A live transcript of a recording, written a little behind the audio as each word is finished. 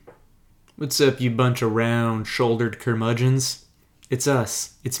What's up, you bunch of round-shouldered curmudgeons? It's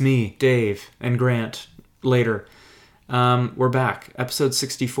us. It's me, Dave, and Grant. Later. We're back. Episode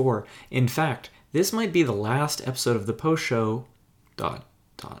 64. In fact, this might be the last episode of the post-show...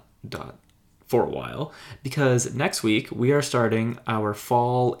 for a while, because next week we are starting our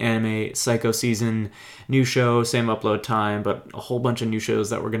fall anime psycho season. New show, same upload time, but a whole bunch of new shows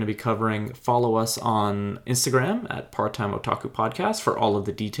that we're going to be covering. Follow us on Instagram at Part-Time Otaku Podcast for all of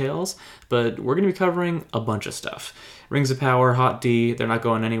the details, but we're going to be covering a bunch of stuff. Rings of Power, Hot D, they're not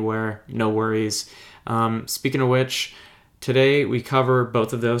going anywhere, no worries. Speaking of which, today we cover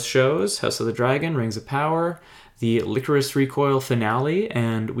both of those shows, House of the Dragon, Rings of Power, the Lycoris Recoil finale,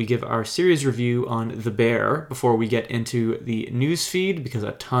 and we give our series review on The Bear before we get into the news feed, because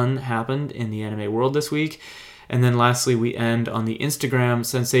a ton happened in the anime world this week. And then lastly, we end on the Instagram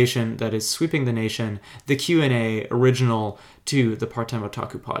sensation that is sweeping the nation, the Q&A original to the Part-Time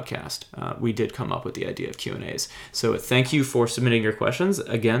Otaku Podcast. We did come up with the idea of Q&As. So thank you for submitting your questions.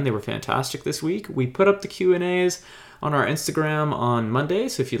 Again, they were fantastic this week. We put up the Q&As on our Instagram on Monday,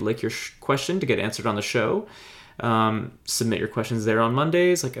 so if you'd like your question to get answered on the show, submit your questions there on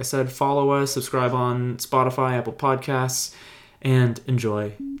Mondays. Like I said, follow us, subscribe on Spotify, Apple Podcasts, and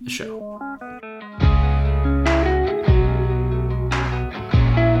enjoy the show.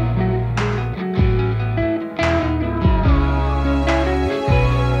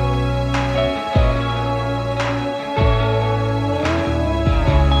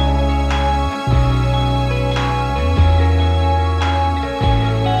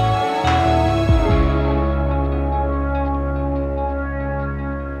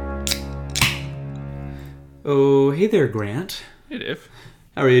 Oh, hey there, Grant. Hey, Dave.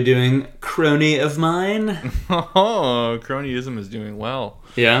 How are you doing, crony of mine? Oh, cronyism is doing well.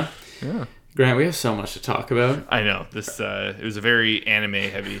 Yeah? Yeah. Grant, we have so much to talk about. I know. This it was a very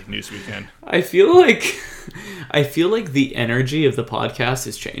anime-heavy news weekend. I feel like the energy of the podcast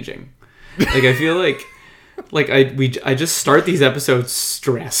is changing. Like, I feel like I just start these episodes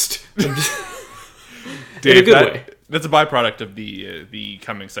stressed. Dave, in a good way. That's a byproduct of the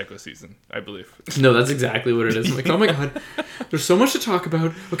coming cycle season, I believe. No, that's exactly what it is. I'm like, oh my god, there's so much to talk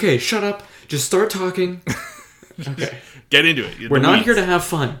about. Okay, shut up. Just start talking. Okay. Get into it. We're not here to have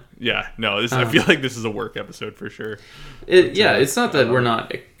fun. Yeah, no, I feel like this is a work episode for sure. It's not that we're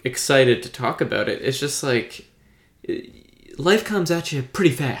not excited to talk about it. It's just like, life comes at you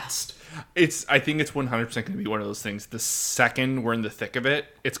pretty fast. I think it's 100% going to be one of those things. The second we're in the thick of it,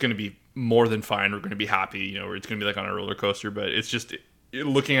 it's going to be more than fine. We're going to be happy, or it's going to be like on a roller coaster. But it's just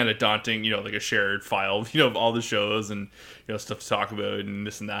looking at it daunting, like a shared file, of all the shows and stuff to talk about and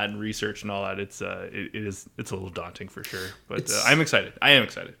this and that and research and all that. It's a little daunting for sure. But I'm excited. I am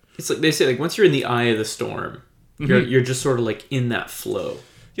excited. It's like they say, like once you're in the eye of the storm, you're just sort of like in that flow.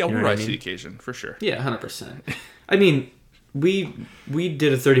 Yeah, we'll rise to the occasion for sure. Yeah, 100%. I mean, we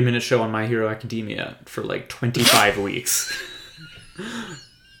did a 30-minute show on My Hero Academia for like 25 weeks.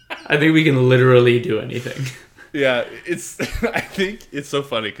 I think we can literally do anything. Yeah, I think it's so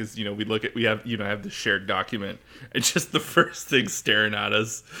funny because we have this shared document, and just the first thing staring at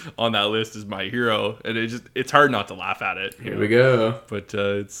us on that list is My Hero, and it's hard not to laugh at it. Here we go. But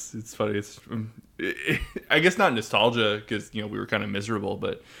it's funny. It's I guess not nostalgia because we were kind of miserable,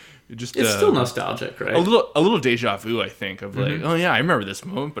 but it's still nostalgic, right? A little deja vu, I think, of like, oh yeah, I remember this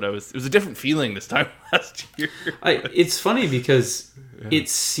moment, but it was a different feeling this time last year. It's funny because it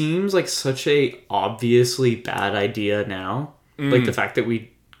seems like such a obviously bad idea now. Like the fact that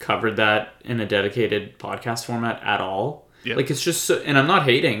we covered that in a dedicated podcast format at all. Yeah. Like it's just so, and I'm not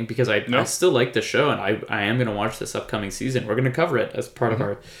hating because I still like the show and I am going to watch this upcoming season. We're going to cover it as part of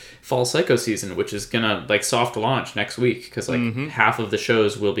our fall psycho season, which is going to like soft launch next week because half of the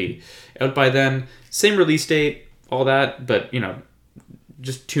shows will be out by then. Same release date, all that, but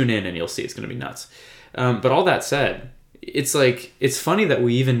just tune in and you'll see it's going to be nuts. But all that said, it's like, it's funny that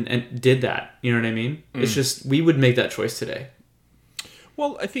we even did that. You know what I mean? It's just, we would make that choice today.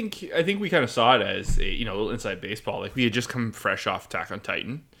 Well, I think we kind of saw it as a little inside baseball. Like we had just come fresh off Attack on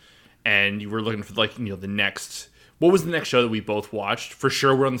Titan, and you were looking for the next. What was the next show that we both watched? For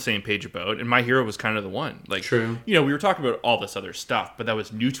sure, we're on the same page about, and My Hero was kind of the one. Like, true. We were talking about all this other stuff, but that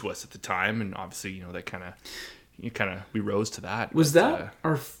was new to us at the time, and obviously, that kind of we rose to that. Was that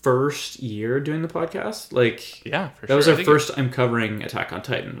our first year doing the podcast? Like, yeah, for sure. That was our first time covering Attack on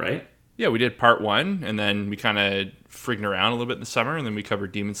Titan, right? Yeah, we did part 1, and then we kind of freaking around a little bit in the summer, and then we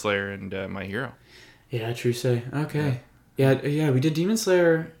covered Demon Slayer and My Hero. Yeah, true say. Okay. Yeah, we did Demon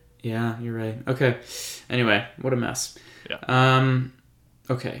Slayer. Yeah, you're right. Okay. Anyway, what a mess. Yeah.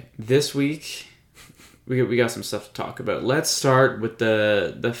 Okay, this week we got some stuff to talk about. Let's start with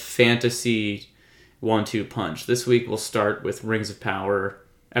the fantasy 1-2 punch. This week we'll start with Rings of Power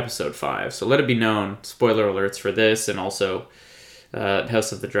episode 5. So let it be known, spoiler alerts for this, and also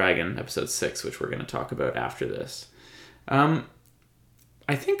House of the Dragon episode 6, which we're going to talk about after this.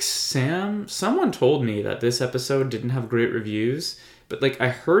 I think someone told me that this episode didn't have great reviews, but like I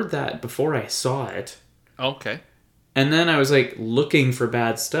heard that before I saw it. Okay. And then I was like looking for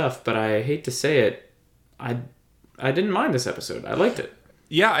bad stuff, but I hate to say it, I didn't mind this episode. I liked it.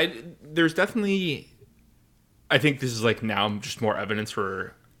 Yeah, there's definitely, I think this is like now just more evidence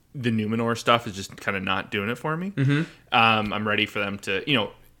for the Numenor stuff is just kind of not doing it for me. Mm-hmm. I'm ready for them to,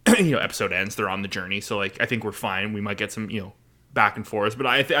 episode ends, they're on the journey. So like, I think we're fine. We might get some, back and forth, but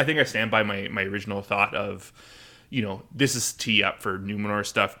I think I stand by my original thought of, this is tee up for Numenor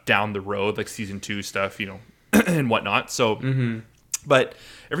stuff down the road, like season 2 stuff, and whatnot. So, but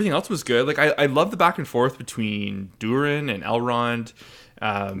everything else was good. Like I love the back and forth between Durin and Elrond.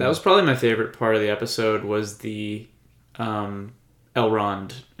 That was probably my favorite part of the episode was the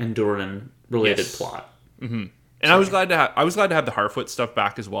Elrond and Durin related plot. Mm-hmm. And I was glad to have the Harfoot stuff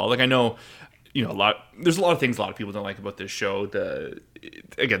back as well. Like I know, there's a lot of things a lot of people don't like about this show. The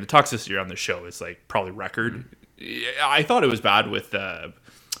toxicity on the show is like probably record. I thought it was bad with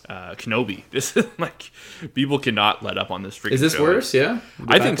Kenobi. This is like people cannot let up on this freaking show. Is this worse? Yeah,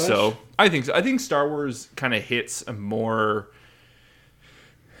 I think so. I think Star Wars kind of hits a more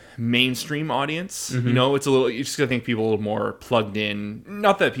mainstream audience. Mm-hmm. It's a little. You just gotta think people are a little more plugged in.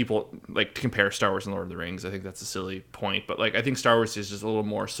 Not that people like to compare Star Wars and Lord of the Rings. I think that's a silly point. But like I think Star Wars is just a little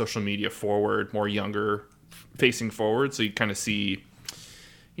more social media forward, more younger facing forward. So you kind of see,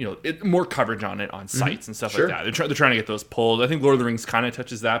 more coverage on it on sites and stuff like that. They're trying to get those pulled. I think Lord of the Rings kind of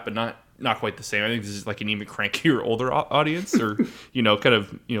touches that, but not quite the same. I think this is like an even crankier older audience, or kind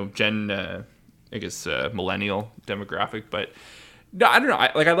of gen I guess millennial demographic, but. No, I don't know.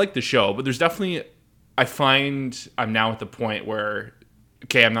 I like the show, but there's definitely, I find I'm now at the point where,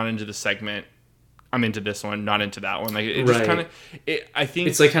 okay, I'm not into this segment. I'm into this one, not into that one. Like it just kind of, I think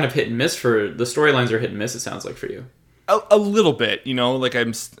it's like kind of hit and miss for the storylines are hit and miss. It sounds like for you a little bit, like I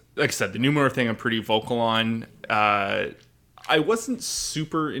said, the Numenor thing I'm pretty vocal on. I wasn't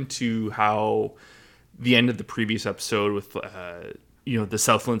super into how the end of the previous episode with, the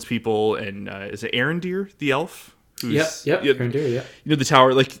Southlands people and is it Arendir, the elf? Yep. Arendir, yeah. The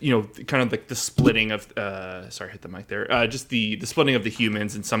tower, like, kind of like the splitting of, sorry, hit the mic there. Just the splitting of the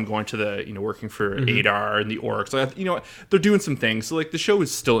humans and some going to the, working for Adar and the orcs. Like, they're doing some things. So, like, the show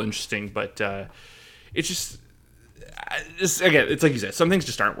is still interesting, but it's just, again, it's like you said, some things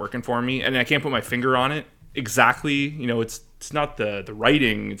just aren't working for me, and I can't put my finger on it exactly. It's not the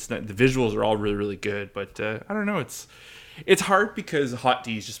writing, it's not, the visuals are all really, really good, but I don't know. It's hard because Hot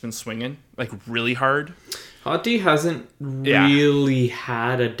D's just been swinging, like, really hard. Hot D hasn't really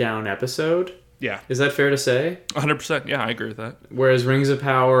had a down episode. Yeah. Is that fair to say? 100%. Yeah, I agree with that. Whereas Rings of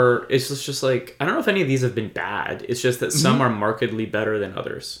Power, it's just like, I don't know if any of these have been bad. It's just that some are markedly better than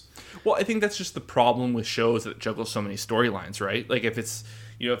others. Well, I think that's just the problem with shows that juggle so many storylines, right? Like if it's,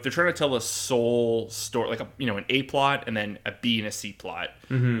 if they're trying to tell a sole story, like an A plot and then a B and a C plot,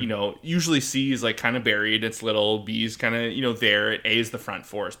 usually C is like kind of buried. It's little, B is kind of, there. A is the front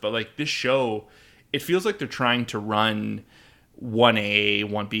force. But like this show, it feels like they're trying to run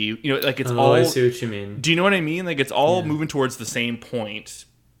 1A, 1B, like it's all... I see what you mean. Do you know what I mean? Like it's all moving towards the same point,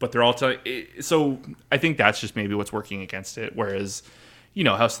 but they're all telling... So I think that's just maybe what's working against it. Whereas,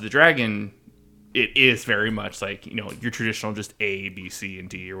 House of the Dragon, it is very much like, your traditional just A, B, C, and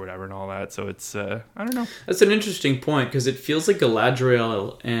D or whatever and all that. So it's, I don't know. That's an interesting point because it feels like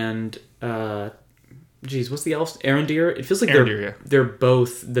Galadriel and... what's the elf? Arendir? It feels like they're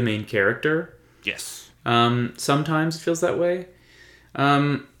both the main character. Yes. Sometimes it feels that way.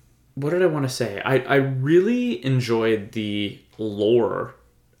 What did I want to say? I really enjoyed the lore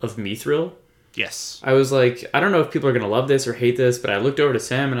of Mithril. Yes. I was like, I don't know if people are going to love this or hate this, but I looked over to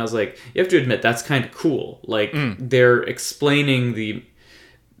Sam and I was like, you have to admit, that's kind of cool. Like, they're explaining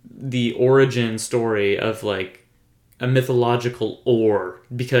the origin story of, like, a mythological ore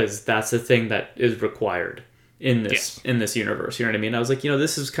because that's the thing that is required in this universe. You know what I mean? I was like,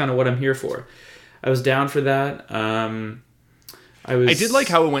 this is kind of what I'm here for. I was down for that. I did like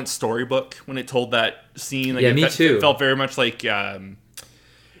how it went storybook when it told that scene. Like, me too. It felt very much like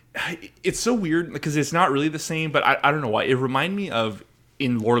it's so weird because it's not really the same, but I don't know why. It reminded me of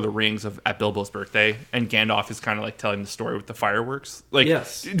in Lord of the Rings at Bilbo's birthday, and Gandalf is kind of like telling the story with the fireworks. Like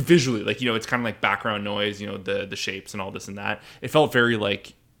visually, like, it's kind of like background noise, the shapes and all this and that. It felt very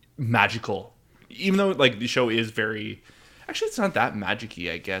like magical, even though like the show is very Actually, it's not that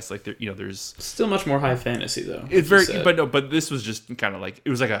magic-y, I guess. Like, there's... Still much more high fantasy, though. It's very... But this was just kind of like... It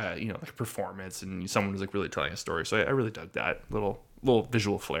was like a, like a performance, and someone was like really telling a story. So I really dug that little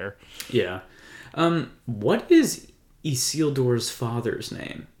visual flair. Yeah. What is Isildur's father's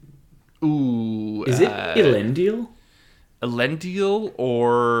name? Ooh. Is it Elendil? Elendil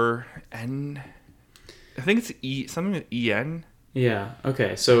or... I think it's something with E-N. Yeah.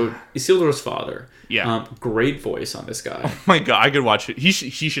 Okay. So Isildur's father. Yeah. Great voice on this guy. Oh my god, I could watch it. He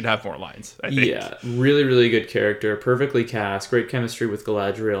should have more lines, I think. Yeah. Really, really good character. Perfectly cast. Great chemistry with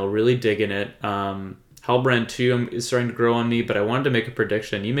Galadriel. Really digging it. Halbrand 2 is starting to grow on me, but I wanted to make a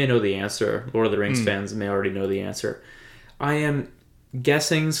prediction. You may know the answer. Lord of the Rings fans may already know the answer. I am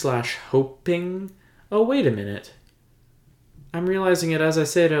guessing / hoping. Oh, wait a minute. I'm realizing it as I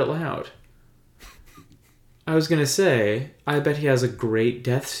say it out loud. I was going to say, I bet he has a great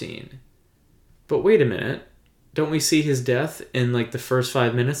death scene. But wait a minute. Don't we see his death in like the first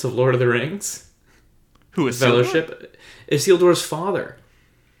 5 minutes of Lord of the Rings? Who is Fellowship? Isildur's father.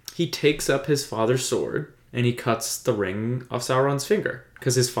 He takes up his father's sword and he cuts the ring off Sauron's finger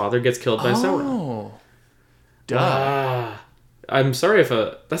because his father gets killed by Sauron. Oh. Duh. I'm sorry if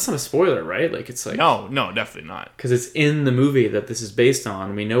that's not a spoiler, right? Like it's like No, definitely not. Because it's in the movie that this is based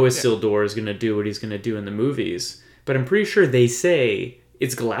on. We know Isildur is going to do what he's going to do in the movies, but I'm pretty sure they say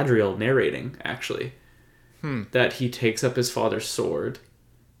it's Galadriel narrating actually that he takes up his father's sword.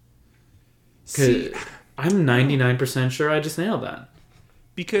 See, I'm 99% sure I just nailed that.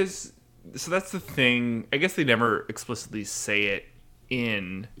 Because so that's the thing. I guess they never explicitly say it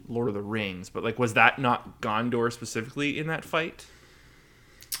in Lord of the Rings, but like, was that not Gondor specifically in that fight?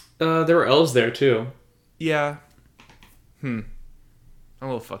 There were elves there too. Yeah. I'm a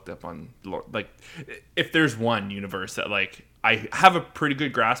little fucked up on Lord. Like, if there's one universe that like I have a pretty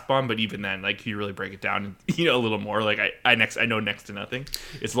good grasp on, but even then, like, you really break it down, a little more. Like, I know next to nothing.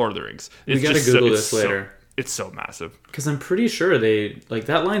 It's Lord of the Rings. We gotta Google this later. It's so massive. Because I'm pretty sure they like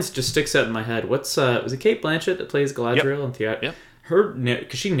that line just sticks out in my head. Was it Cate Blanchett that plays Galadriel in theater? Yep. Her,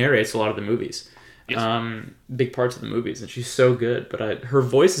 because she narrates a lot of the movies, yes. Big parts of the movies, and she's so good. But her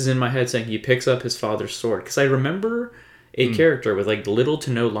voice is in my head saying he picks up his father's sword. Because I remember a character with like little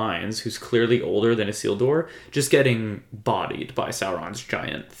to no lines, who's clearly older than Isildur, just getting bodied by Sauron's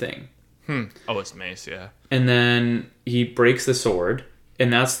giant thing. Oh, it's Mace, yeah. And then he breaks the sword,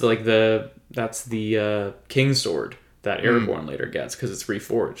 and that's the king's sword that Aragorn later gets because it's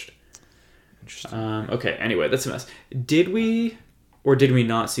reforged. Interesting. Okay, anyway, that's a mess. Did we or did we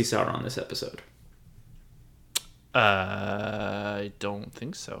not see Sauron this episode? I don't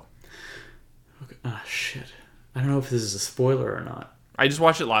think so. Okay. Ah, shit. I don't know if this is a spoiler or not. I just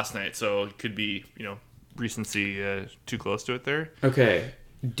watched it last night, so it could be, recency too close to it there. Okay.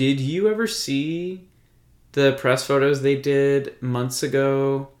 Did you ever see the press photos they did months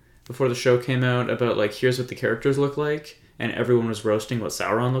ago before the show came out about, like, here's what the characters look like, and everyone was roasting what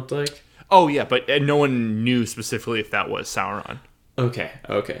Sauron looked like? Oh, yeah, but no one knew specifically if that was Sauron. Okay.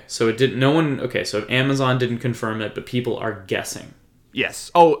 So it didn't. No one. Okay, so Amazon didn't confirm it, but people are guessing.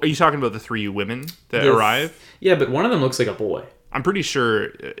 Yes. Oh, are you talking about the 3 women that arrive? Yeah, but one of them looks like a boy. I'm pretty sure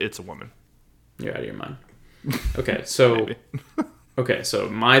it's a woman. You're out of your mind. Okay, so so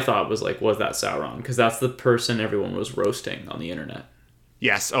my thought was like, was that Sauron? Because that's the person everyone was roasting on the internet.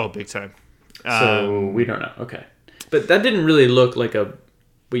 Yes. Oh, big time. So we don't know. Okay, but that didn't really look like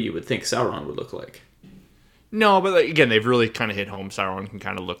what you would think Sauron would look like. No, but again, they've really kind of hit home. Sauron can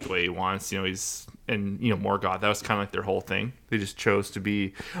kind of look the way he wants. He's Morgoth. That was kind of like their whole thing. They just chose to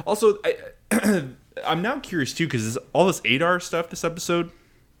be. Also, I'm now curious too because all this Adar stuff this episode.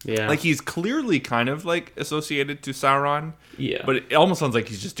 Yeah, like he's clearly kind of like associated to Sauron. Yeah, but it almost sounds like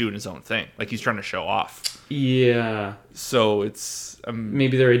he's just doing his own thing. Like he's trying to show off. Yeah. So it's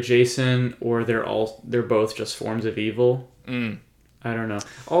maybe they're adjacent or they're both just forms of evil. I don't know.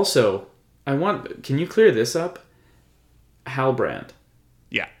 Also, can you clear this up? Halbrand.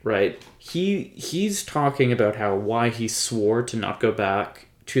 Yeah. Right? He's talking about why he swore to not go back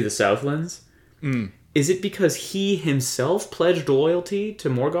to the Southlands. Is it because he himself pledged loyalty to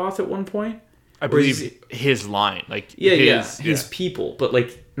Morgoth at one point? I believe his line. Like his people, but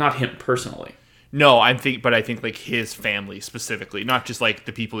like not him personally. No, I think like his family specifically, not just like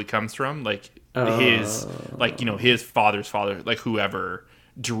the people he comes from, like his his father's father, like whoever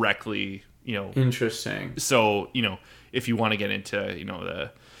directly, Interesting. So, if you want to get into,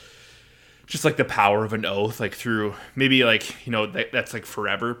 the just like the power of an oath, like through maybe like, that's like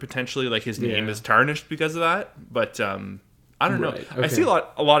forever potentially, like his name is tarnished because of that. But I don't know. Okay. I see a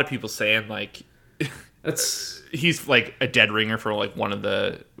lot of people saying like He's like a dead ringer for like one of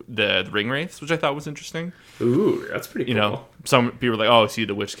the ring wraiths, which I thought was interesting. Ooh, that's pretty cool. You know, some people are like, "Oh, is he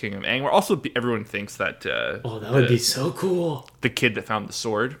the Witch King of Angmar?" Also, everyone thinks that. That would be so cool. The kid that found the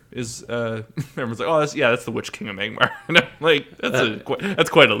sword is. Everyone's like, "Oh, that's the Witch King of Angmar." And I'm like, that's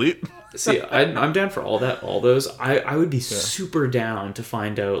quite elite. See, I'm down for all those. I would be super down to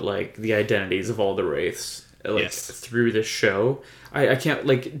find out like the identities of all the wraiths through this show. I can't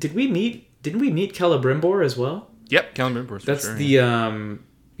like. Didn't we meet Celebrimbor as well? Yep, Celebrimbor. That's sure, the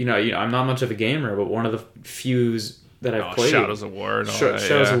I'm not much of a gamer, but one of the few that I've played. Shadows of War. And all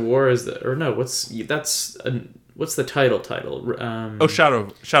Shadows of War is what's the title? Shadow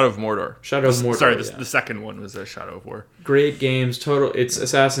of Mordor. Shadow of Mordor. Sorry, the second one was Shadow of War. Great games, total. It's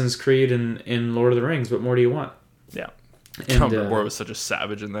Assassin's Creed in Lord of the Rings. What more do you want? Yeah. Celebrimbor was such a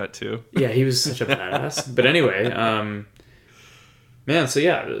savage in that too. Yeah, he was such a badass. But anyway, man, so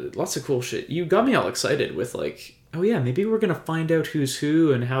yeah, lots of cool shit. You got me all excited with like, oh yeah, maybe we're gonna find out who's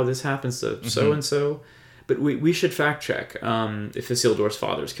who and how this happens to so and so. But we should fact check if Isildur's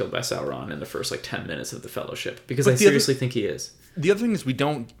father is killed by Sauron in the first like 10 minutes of the Fellowship, because I seriously think he is. The other thing is we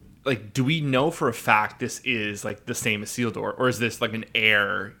don't like. Do we know for a fact this is like the same Isildur, or is this like an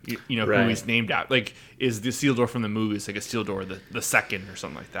heir? Who he's named at? Like, is the Isildur from the movies like Isildur the second or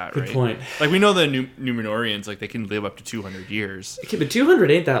something like that? Good point. Like we know the Numenorians like they can live up to 200 years. Okay, but 200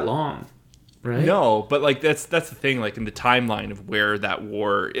 ain't that long. Right? No, but like that's the thing. Like in the timeline of where that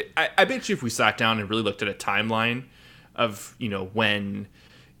war, I bet you if we sat down and really looked at a timeline of when,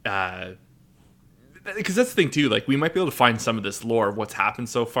 because that's the thing too. Like we might be able to find some of this lore of what's happened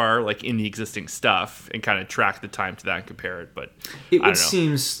so far, like in the existing stuff, and kind of track the time to that and compare it. But it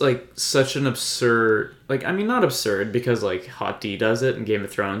seems like such an absurd. Like I mean, not absurd because like Hot D does it and Game of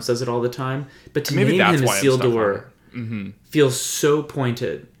Thrones does it all the time. But to name him Isildur feels so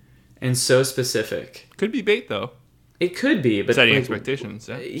pointed. And so specific. Could be bait though. It could be, but setting expectations.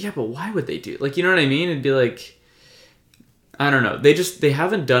 Yeah, but why would they do? Like, you know what I mean? It'd be like, I don't know. They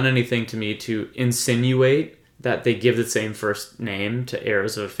haven't done anything to me to insinuate that they give the same first name to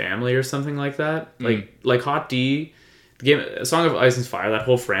heirs of a family or something like that. Like Hot D, the game, Song of Ice and Fire, that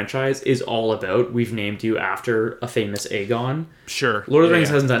whole franchise is all about we've named you after a famous Aegon. Sure. Lord of the Rings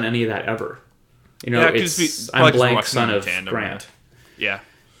hasn't done any of that ever. It's I'm blank son of Grant. Yeah.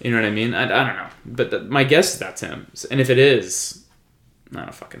 You know what I mean? I don't know. But my guess is that's him. And if it is, I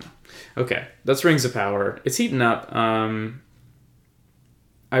don't fucking know. Okay. That's Rings of Power. It's heating up.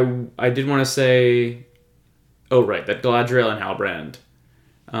 I did want to say... Oh, right. That Galadriel and Halbrand.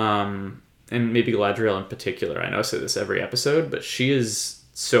 And maybe Galadriel in particular. I know I say this every episode, but she is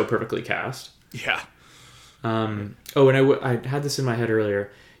so perfectly cast. Yeah. And I had this in my head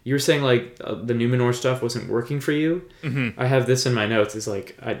earlier. You were saying like the Numenor stuff wasn't working for you. Mm-hmm. I have this in my notes. It's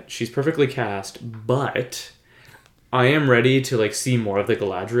like she's perfectly cast, but I am ready to like see more of the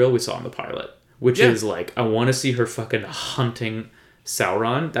Galadriel we saw in the pilot, which is like I want to see her fucking hunting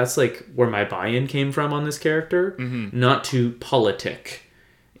Sauron. That's like where my buy-in came from on this character, not to politic.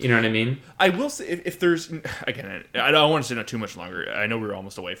 You know what I mean? I will say if there's again, I don't want to say not too much longer. I know we're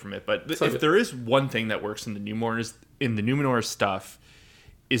almost away from it, but if there is one thing that works in the Numenor stuff.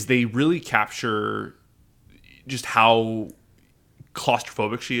 Is they really capture just how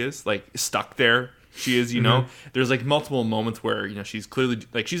claustrophobic she is, like stuck there she is, There's like multiple moments where, she's clearly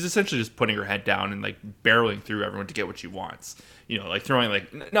like she's essentially just putting her head down and like barreling through everyone to get what she wants. Like throwing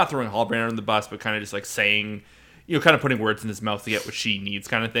like not throwing Halbrand under the bus, but kind of just like saying, kind of putting words in his mouth to get what she needs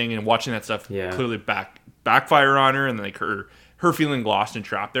kind of thing, and watching that stuff clearly backfire on her and like her feeling lost and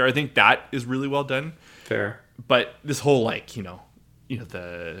trapped there. I think that is really well done. Fair. But this whole like,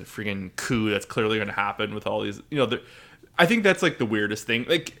 the friggin' coup that's clearly going to happen with all these, I think that's like the weirdest thing.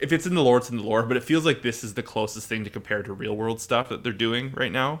 Like if it's in the lore, it's in the lore, but it feels like this is the closest thing to compare to real world stuff that they're doing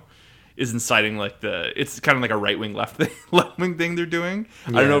right now is inciting like it's kind of like a right wing, left wing thing they're doing.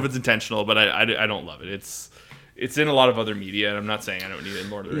 Yeah. I don't know if it's intentional, but I don't love it. It's in a lot of other media, and I'm not saying I don't need it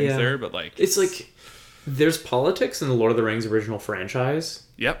in Lord of the Rings there, but like it's like there's politics in the Lord of the Rings original franchise.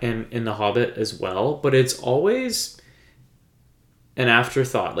 Yep. And in The Hobbit as well, but it's always an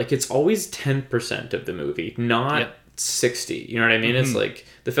afterthought. Like it's always 10% of the movie, not 60. You know what I mean? It's like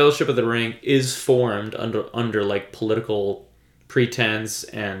the Fellowship of the Ring is formed under like political pretense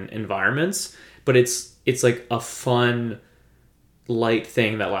and environments, but it's like a fun, light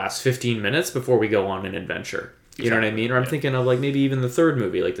thing that lasts 15 minutes before we go on an adventure. You know what I mean? Or I'm thinking of like maybe even the third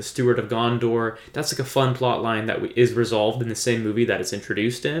movie, like the Steward of Gondor. That's like a fun plot line that is resolved in the same movie that it's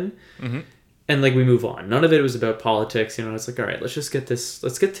introduced in. And like we move on. None of it was about politics. It's like, all right, let's get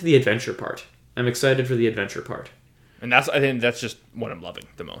to the adventure part. I'm excited for the adventure part. And I think that's just what I'm loving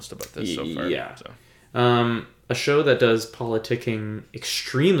the most about this so far. Yeah. So. A show that does politicking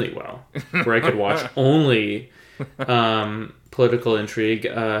extremely well, where I could watch only political intrigue.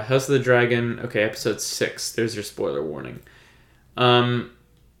 House of the Dragon. Okay, episode 6. There's your spoiler warning.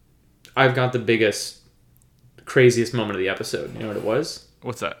 I've got the biggest, craziest moment of the episode. You know what it was?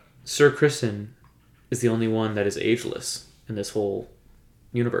 What's that? Sir Kristen is the only one that is ageless in this whole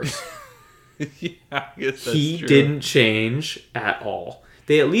universe. Yeah, I guess that's He true. didn't change at all.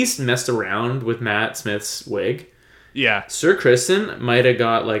 They at least messed around with Matt Smith's wig. Yeah, Sir Kristen might have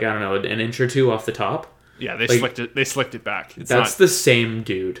got, like, I don't know, an inch or two off the top. yeah. They Like, slicked it. They slicked it back. It's That's not. the same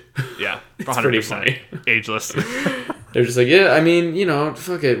dude. Yeah, It's 100% pretty funny. ageless. They're just like, yeah, I mean, you know,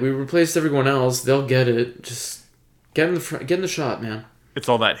 fuck it. We replaced everyone else. They'll get it. Just get in the shot, man. It's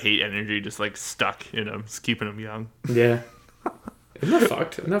all that hate energy just like stuck in him, just keeping him young. Yeah. Isn't that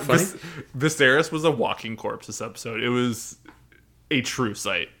fucked? Isn't that funny? Viserys was a walking corpse this episode. It was a true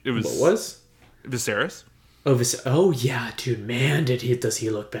sight. It was. What was? Viserys? Oh yeah, dude, man, does he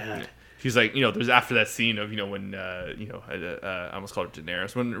look bad? He's like, there's after that scene of, when, I almost called it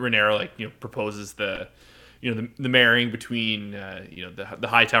Daenerys, when Rhaenyra, like, proposes the marrying between, the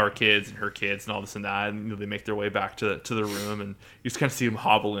Hightower kids and her kids and all this and that, and they make their way back to the room, and you just kind of see him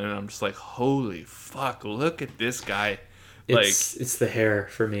hobble in, and I'm just like, holy fuck, look at this guy. It's the hair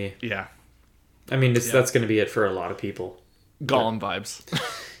for me. Yeah. I mean, that's going to be it for a lot of people. Gollum vibes.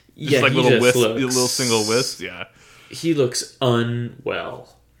 Yeah, Just like he little just wisp, looks, little single wisps, yeah. He looks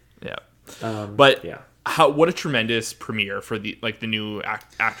unwell. Yeah. But Yeah. What a tremendous premiere for the new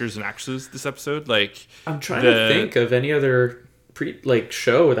actors and actresses this episode. Like, I'm trying to think of any other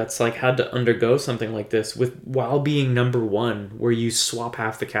show that's like had to undergo something like this while being number one, where you swap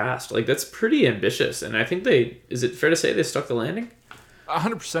half the cast. Like, that's pretty ambitious, and I think is it fair to say they stuck the landing?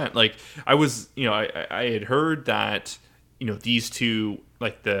 100%. Like, I was, I had heard that, these two,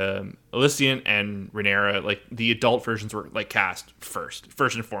 like the Elysian and Rhaenyra, like the adult versions were like cast first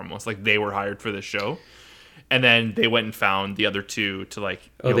and foremost. Like, they were hired for this show, and then they went and found the other two to like.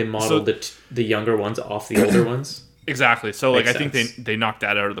 They modeled the younger ones off the older ones. Exactly. So like, Makes I think sense. they knocked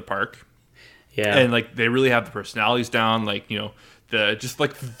that out of the park. Yeah, And like, they really have the personalities down. Like,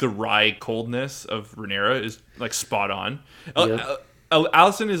 the wry coldness of Rhaenyra is like spot on. Yep.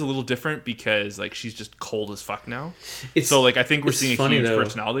 Allison is a little different because like she's just cold as fuck now. So like, I think we're seeing a huge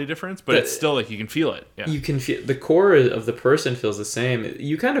personality difference, but it's still like you can feel it. Yeah. You can feel the core of the person feels the same.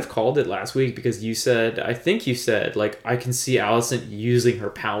 You kind of called it last week because I think you said like, I can see Allison using her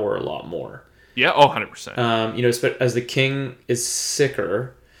power a lot more. Yeah. Oh, 100%. As the king is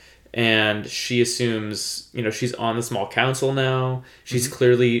sicker, and she assumes, she's on the small council now. She's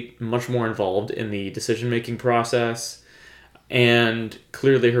clearly much more involved in the decision-making process. And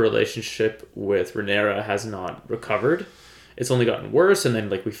clearly her relationship with Rhaenyra has not recovered. It's only gotten worse, and then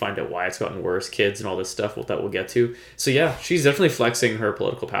like we find out why it's gotten worse, kids and all this stuff that we'll get to. So yeah, she's definitely flexing her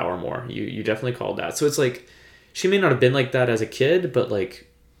political power more. You definitely called that. So it's like, she may not have been like that as a kid, but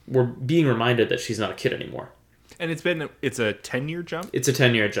like, we're being reminded that she's not a kid anymore. And it's a 10-year jump? It's a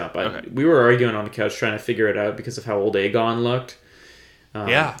 10-year jump. Okay. We were arguing on the couch trying to figure it out because of how old Aegon looked.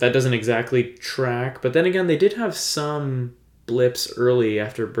 Yeah. That doesn't exactly track. But then again, they did have some blips early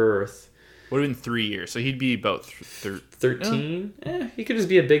after birth. Would have been 3 years. So he'd be about 13? He could just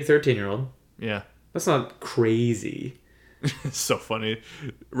be a big 13-year-old. Yeah. That's not crazy. It's so funny.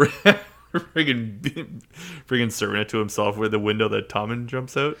 Friggin' serving it to himself with the window that Tommen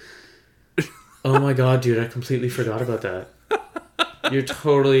jumps out. Oh my god, dude, I completely forgot about that. You're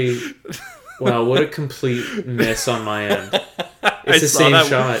totally... Wow, what a complete miss on my end. It's the same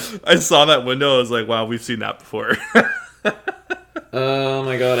shot. I saw that window. I was like, wow, we've seen that before. Oh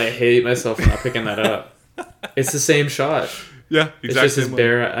my god, I hate myself for not picking that up. It's the same shot. Yeah, exactly. It's just his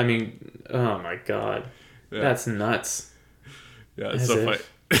bare... I mean, oh my god. Yeah. That's nuts. Yeah, it's so funny.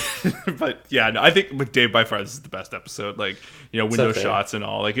 But yeah, no, I think with Dave, by far, this is the best episode. Like, window shots and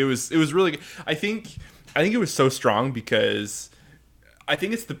all. Like, it was really good. I think it was so strong because I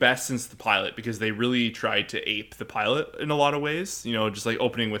think it's the best since the pilot, because they really tried to ape the pilot in a lot of ways. Just like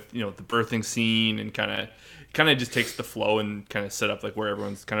opening with the birthing scene, and kind of just takes the flow and kind of set up like where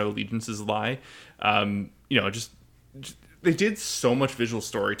everyone's kind of allegiances lie. Just they did so much visual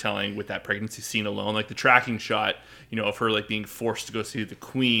storytelling with that pregnancy scene alone, like the tracking shot, of her like being forced to go see the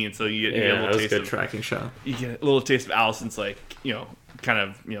queen. So you get a little taste of tracking shot. You get a little taste of Allison's like kind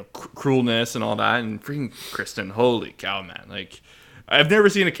of cruelness and all that, and freaking Kristen, holy cow, man! Like, I've never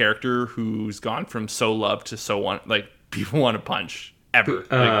seen a character who's gone from so loved to so people want to punch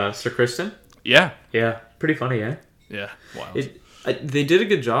ever. Sir Kristen. Yeah, pretty funny, eh? Yeah, wild. They did a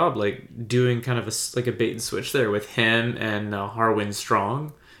good job, like doing kind of a bait and switch there with him and Harwin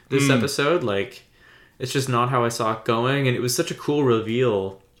Strong this episode. Like, It's just not how I saw it going, and it was such a cool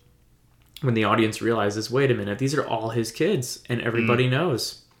reveal when the audience realizes, wait a minute, these are all his kids, and everybody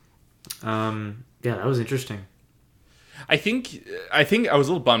knows. Yeah, that was interesting. I think I was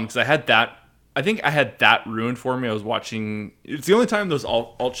a little bummed because I had that ruined for me. I was watching. It's the only time those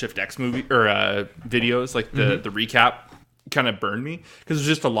Alt Shift X movie or videos, like the recap, kind of burned me, because it's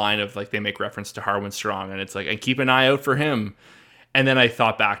just a line of like they make reference to Harwin Strong, and it's like, and keep an eye out for him. And then I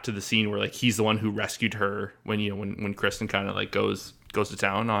thought back to the scene where like he's the one who rescued her when when Kristen kind of like goes to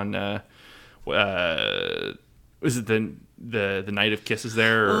town on was it the Night of Kisses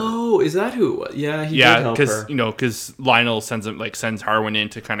there? Or, oh, is that who? Yeah, he did help her. Because Lionel sends Harwin in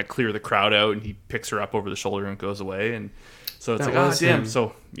to kind of clear the crowd out, and he picks her up over the shoulder and goes away, and so it's That like, oh was damn. him.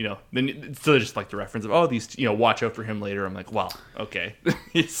 So then so just like the reference of these watch out for him later. I'm like, wow, okay,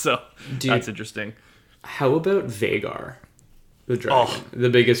 so that's interesting. How about Vagar, the dragon, the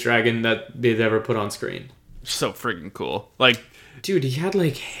biggest dragon that they've ever put on screen? So friggin' cool. Like, dude, he had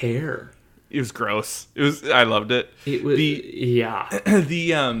like hair. It was gross. I loved it. It was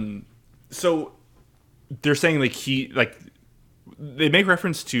so they're saying like they make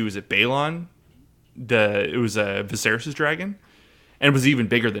reference to, is it Balon? It was a Viserys' dragon, and it was even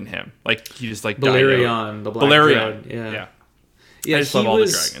bigger than him. Like he just like Balerion, the Black Dread. Yeah. Yeah, I just love all the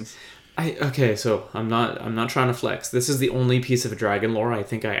dragons. Okay, so I'm not trying to flex. This is the only piece of dragon lore I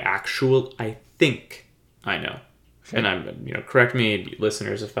think I know. Okay. And I'm correct me,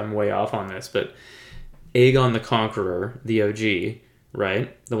 listeners, if I'm way off on this, but Aegon the Conqueror, the OG,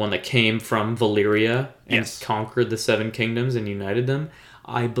 right? The one that came from Valyria and conquered the Seven Kingdoms and united them.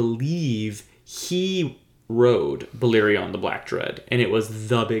 I believe he rode Balerion the Black Dread, and it was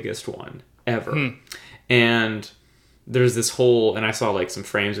the biggest one ever. And there's this whole, and I saw like some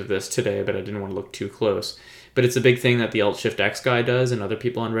frames of this today, but I didn't want to look too close. But it's a big thing that the Alt Shift X guy does, and other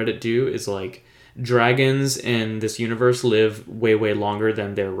people on Reddit do, is like, dragons in this universe live way, way longer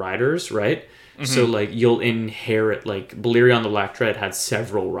than their riders, right? Mm-hmm. So like you'll inherit, like Balerion the Black Dread had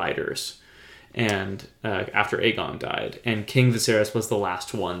several riders, and after Aegon died, and King Viserys was the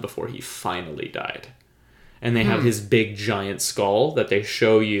last one before he finally died. And they have his big giant skull that they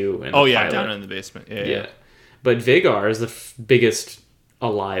show you in the pilot. Down in the basement. Yeah. But Vagar is the biggest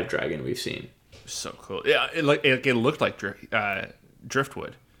alive dragon we've seen. So cool. Yeah, it looked like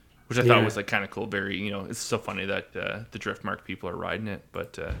Driftwood, which I thought was like kind of cool. Very, it's so funny that the Driftmark people are riding it,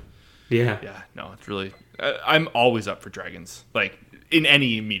 but no, it's really. I'm always up for dragons, like in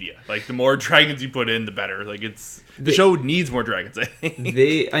any media. Like the more dragons you put in, the better. Like the show needs more dragons. I think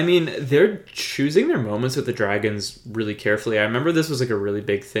they're choosing their moments with the dragons really carefully. I remember this was like a really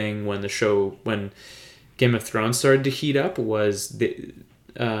big thing when Game of Thrones started to heat up. Was the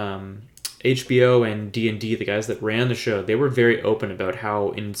HBO and D&D, the guys that ran the show, they were very open about how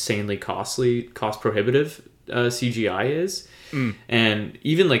insanely cost prohibitive CGI is. And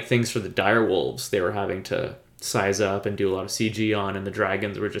even like things for the direwolves, they were having to size up and do a lot of CG on, and the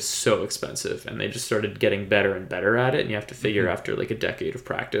dragons were just so expensive, and they just started getting better and better at it, and you have to figure after like a decade of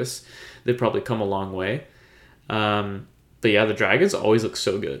practice, they've probably come a long way. But yeah, the dragons always look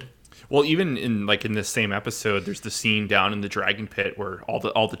so good. Well, even in this same episode, there's the scene down in the dragon pit where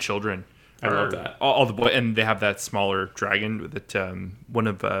all the children, I love that, all the boys, and they have that smaller dragon that one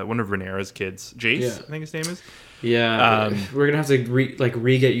of Rhaenyra's kids, Jace, I think his name is. Yeah, we're gonna have to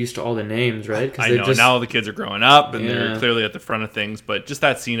get used to all the names, right? I know now the kids are growing up and they're clearly at the front of things, but just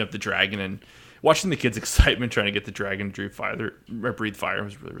that scene of the dragon and watching the kids' excitement trying to get the dragon to breathe fire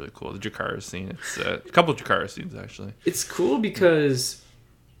was really, really cool. The Jakara scene, it's a couple of Jakara scenes actually. It's cool because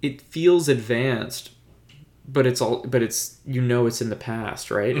it feels advanced, but it's it's in the past,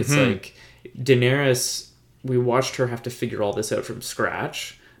 right? It's like Daenerys. We watched her have to figure all this out from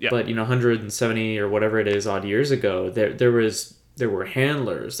scratch. Yeah. But 170 or whatever it is odd years ago, there were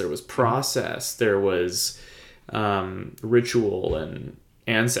handlers, there was process, there was ritual and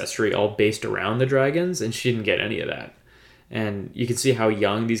ancestry all based around the dragons, and she didn't get any of that. And you can see how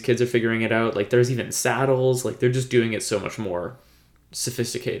young these kids are figuring it out. Like there's even saddles, like they're just doing it so much more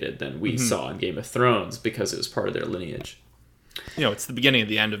sophisticated than we saw in Game of Thrones because it was part of their lineage. It's the beginning of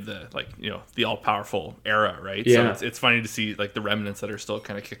the end of the the all powerful era, right? Yeah. So it's funny to see like the remnants that are still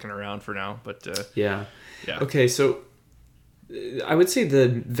kind of kicking around for now. But yeah. Okay, so I would say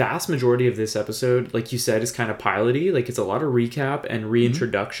the vast majority of this episode, like you said, is kind of piloty. Like it's a lot of recap and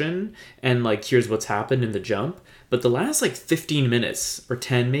reintroduction, and like here's what's happened in the jump. But the last like 15 minutes or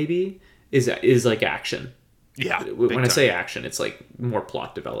 10 maybe is like action. Yeah. When I say action, it's like more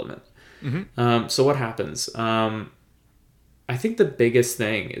plot development. So what happens? I think the biggest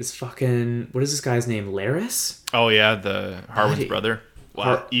thing is what is this guy's name? Larys? Oh yeah, the Harwin's brother.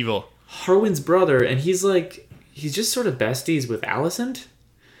 Wow, evil. Harwin's brother, and he's just sort of besties with Alicent.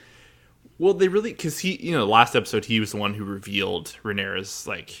 Well, they really, because last episode he was the one who revealed Rhaenyra's,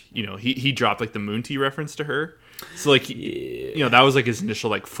 like, he dropped like the moon tea reference to her. So like, that was like his initial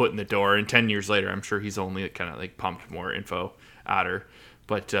like foot in the door. And 10 years later, I'm sure he's only kind of like pumped more info at her.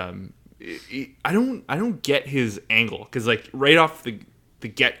 But I don't get his angle, because like right off the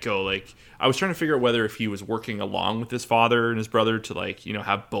get go, like I was trying to figure out whether if he was working along with his father and his brother to like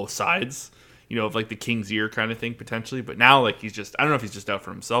have both sides. Of like the king's ear kind of thing potentially, but now like I don't know if he's just out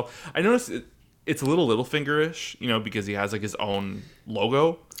for himself. I noticed it's a little Littlefinger-ish, because he has like his own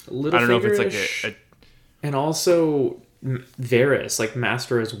logo. I don't know if it's like and also Varys, like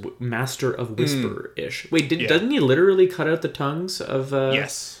Master of Whisper-ish. Wait, doesn't he literally cut out the tongues of?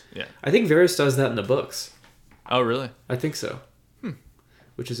 Yes, yeah. I think Varys does that in the books. Oh, really? I think so.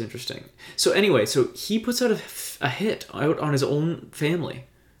 Which is interesting. So anyway, he puts out a hit out on his own family.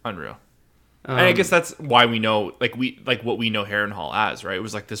 Unreal. And I guess that's why we know, what we know Harrenhal as, right? It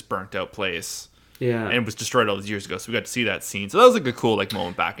was like this burnt out place. Yeah. And it was destroyed all those years ago, so we got to see that scene. So that was like a cool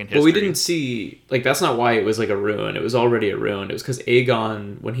moment back in history. Well, we didn't see, that's not why it was like a ruin. It was already a ruin. It was because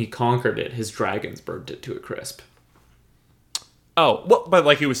Aegon, when he conquered it, his dragons burnt it to a crisp. Oh, well,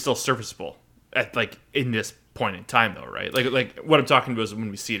 but it was still serviceable at in this point in time, though, right? Like what I'm talking about is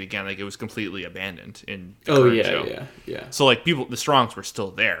when we see it again, it was completely abandoned in the current show. Yeah. So the Strongs were still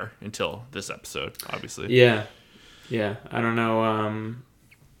there until this episode, obviously. Yeah. I don't know.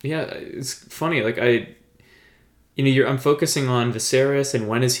 Yeah, it's funny. I'm focusing on Viserys and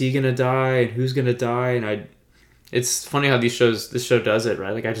when is he gonna die and who's gonna die, and it's funny how this show does it,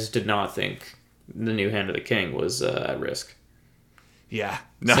 right? I just did not think the new Hand of the King was at risk. Yeah.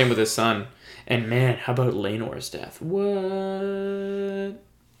 No. Same with his son. And man, how about Laenor's death? What?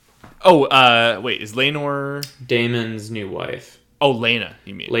 Oh, wait, is Laenor Daemon's new wife? Oh, Laena,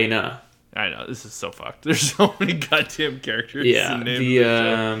 you mean? Laena. I know, this is so fucked. There's so many goddamn characters. Yeah,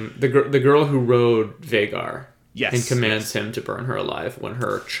 the girl who rode Vhagar. Yes. And commands him to burn her alive when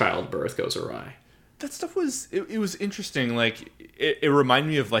her childbirth goes awry. That stuff was it was interesting. It reminded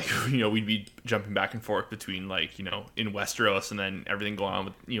me of we'd be jumping back and forth between in Westeros and then everything going on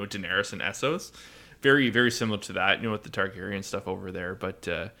with Daenerys and Essos. Very, very similar to that, with the Targaryen stuff over there. But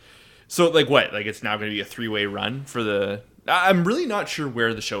so what? It's now going to be a 3-way run for the. I'm really not sure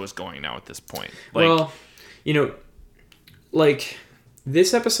where the show is going now at this point.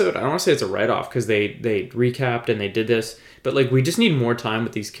 This episode, I don't want to say it's a write-off because they recapped and they did this, but we just need more time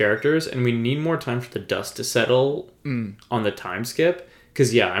with these characters, and we need more time for the dust to settle on the time skip.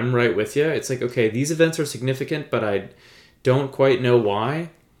 Because I'm right with you. It's okay, these events are significant, but I don't quite know why.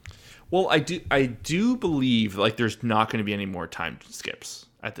 Well, I do believe there's not going to be any more time skips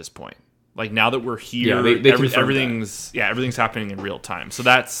at this point. Now that we're here, everything's happening in real time, so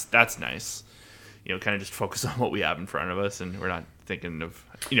that's nice. Kind of just focus on what we have in front of us, and we're not thinking of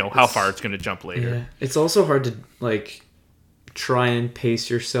how far it's going to jump later. Yeah. It's also hard to try and pace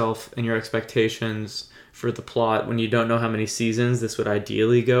yourself and your expectations for the plot when you don't know how many seasons this would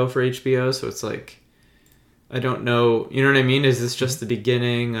ideally go for HBO. So it's I don't know. You know what I mean? Is this just the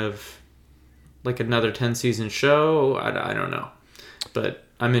beginning of another 10-season show? I don't know, but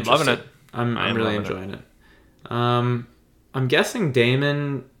I'm interested. Loving it. I'm really enjoying it. I'm guessing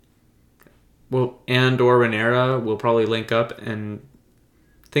Daemon or Rhaenyra will probably link up, and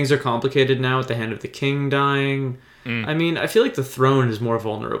things are complicated now with the Hand of the King dying. I mean, I feel like the throne is more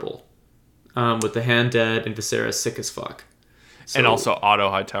vulnerable with the Hand dead and Viserys sick as fuck. So, and also Otto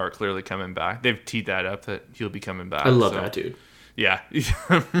Hightower clearly coming back. They've teed that up that he'll be coming back. I love that dude. Yeah,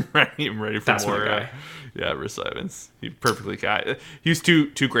 I'm ready for That's more. My guy. Rhys Ifans. He's perfectly He's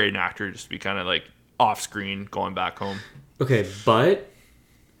too great an actor just to be kind of off screen going back home. Okay, but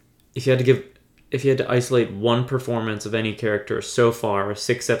if you had to isolate one performance of any character so far,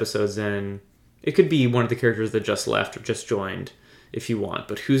 6 episodes in, it could be one of the characters that just left or just joined, if you want.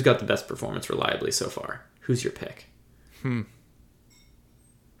 But who's got the best performance reliably so far? Who's your pick?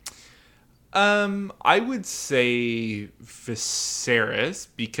 I would say Viserys,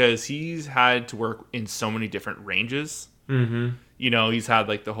 because he's had to work in so many different ranges. Mm-hmm. He's had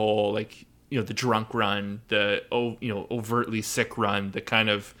the whole the drunk run, the overtly sick run, the kind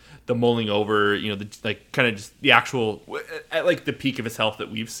of the mulling over, the kind of just the actual at the peak of his health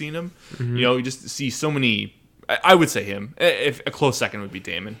that we've seen him. Mm-hmm. You just see so many. I would say him. If a close second would be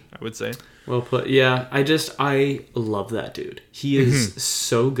Daemon, I would say. Well put. Yeah, I love that dude. He is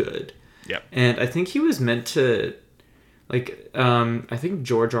so good. Yep. And I think he was meant to, I think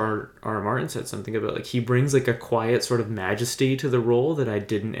George R. Martin said something about he brings a quiet sort of majesty to the role that I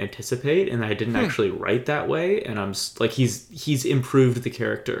didn't anticipate, and I didn't actually write that way. And I'm he's improved the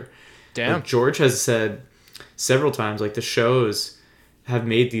character Damn. Like, George has said several times, like, the shows have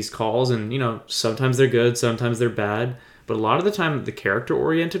made these calls, and, you know, sometimes they're good, sometimes they're bad, but a lot of the time the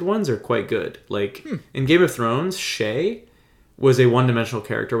character-oriented ones are quite good. Like, in Game of Thrones, Shay was a one-dimensional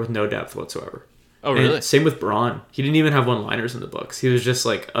character with no depth whatsoever. Oh, really? And same with Bronn. He didn't even have one-liners in the books. He was just,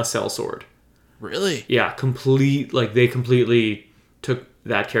 like, a sellsword. Really? Yeah, they completely took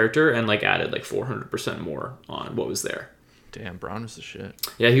that character and, like, added, like, 400% more on what was there. Damn, Bronn was the shit.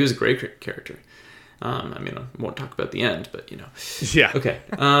 Yeah, he was a great character. I mean, I won't talk about the end, but, you know. Yeah. Okay.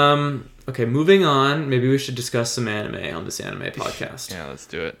 Okay, moving on. Maybe we should discuss some anime on this anime podcast. Yeah, let's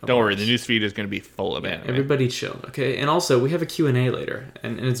do it. Don't worry, the newsfeed is going to be full of anime. Everybody chill, okay? And also, we have a Q&A later,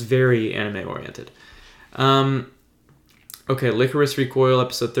 and it's very anime-oriented. Okay, Licorice Recoil,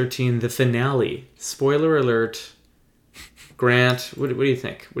 episode 13, the finale. Spoiler alert. Grant, what do you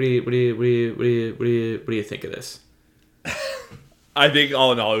think? What do you think of this? I think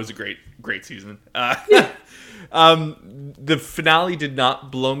all in all, it was a great season. Yeah. The finale did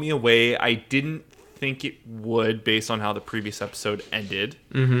not blow me away. I didn't think it would, based on how the previous episode ended.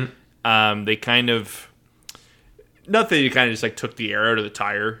 Mm-hmm. They kind of, not that they kind of just like took the air out of the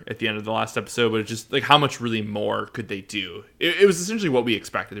tire at the end of the last episode, but it's just like how much really more could they do? It was essentially what we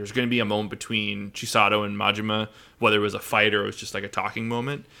expected. There was going to be a moment between Chisato and Majima, whether it was a fight or it was just like a talking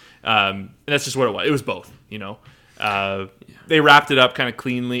moment. And that's just what it was. It was both, you know. They wrapped it up kind of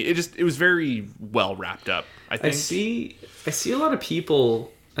cleanly. It was very well wrapped up, I think. I see a lot of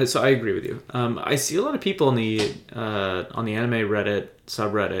people. So I agree with you. I see a lot of people on the anime Reddit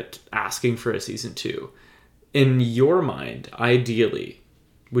subreddit asking for a season 2. In your mind, ideally,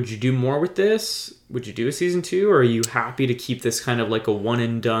 would you do more with this? Would you do a season 2, or are you happy to keep this kind of like a one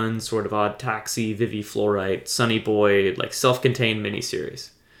and done sort of Odd Taxi, Vivi Fluorite, Sunny Boy, like self-contained miniseries?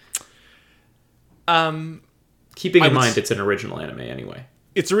 Keeping in mind it's an original anime anyway.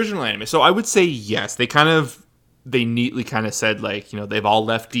 It's original anime, so I would say yes. They neatly kind of said, like, you know, they've all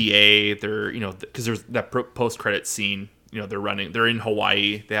left DA. They're, you know, because there's that post-credit scene. You know, they're in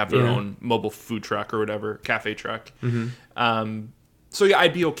Hawaii. They have their own mobile food truck or whatever, cafe truck. Mm-hmm. So yeah,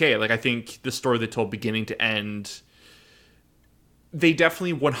 I'd be okay. Like, I think the story they told beginning to end, they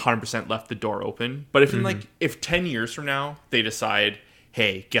definitely 100% left the door open. But if 10 years from now they decide,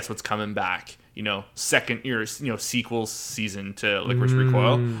 hey, guess what's coming back? You know, second year, you know, sequel season to Licorice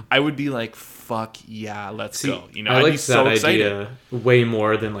Recoil, I would be like, fuck yeah, let's go. You know, I I'd like be so that excited. idea way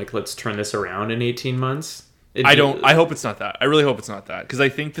more than like, let's turn this around in 18 months. I hope it's not that. I really hope it's not that, because I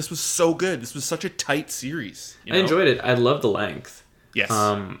think this was so good. This was such a tight series. You know? I enjoyed it. I love the length. Yes.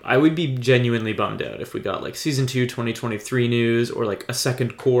 I would be genuinely bummed out if we got like season 2 2023 news, or like a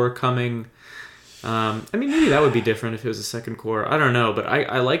second core coming. I mean, maybe that would be different if it was a second core. I don't know, but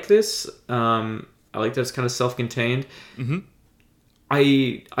I like this. I like that it's kind of self-contained. Mm-hmm.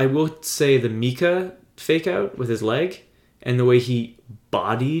 I will say the Mika fake out with his leg and the way he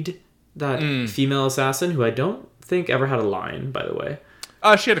bodied that female assassin, who I don't think ever had a line, by the way.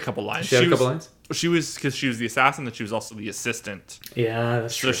 She had a couple lines. She had a couple lines? She was, because she was the assassin, that she was also the assistant. Yeah,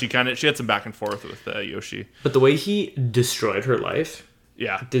 that's true. So she had some back and forth with Yoshi. But the way he destroyed her life,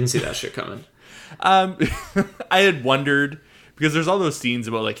 yeah, didn't see that shit coming. I had wondered, because there's all those scenes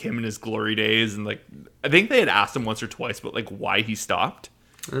about like him in his glory days, and like I think they had asked him once or twice about like why he stopped,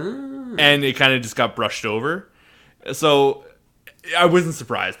 and it kind of just got brushed over. So I wasn't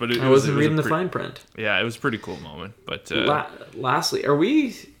surprised, but I wasn't reading the fine print. Yeah, it was a pretty cool moment. But lastly, are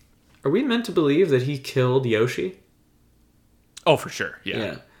we meant to believe that he killed Yoshi? Oh, for sure.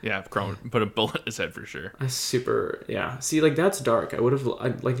 Yeah. Chrome put a bullet in his head for sure. See, like, that's dark.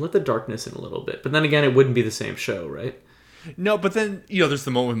 I'd like let the darkness in a little bit, but then again, it wouldn't be the same show, right? No, but then, you know, there's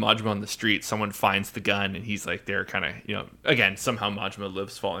the moment with Majima on the street. Someone finds the gun, and he's like, there, kind of, you know, again, somehow Majima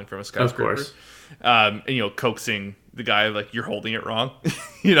lives falling from a skyscraper. Of course. And, you know, coaxing the guy, like, you're holding it wrong.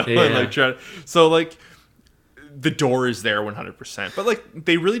 You know, yeah. and, like, so, like, the door is there 100%. But, like,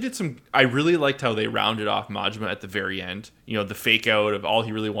 they really did I really liked how they rounded off Majima at the very end. You know, the fake out of all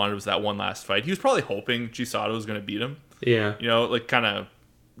he really wanted was that one last fight. He was probably hoping Chisato was going to beat him. Yeah. You know, like, kind of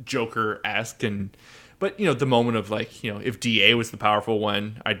Joker-esque. But, you know, the moment of, like, you know, if DA was the powerful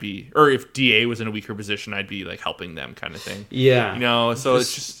one, or if DA was in a weaker position, I'd be, like, helping them kind of thing. Yeah. You know, so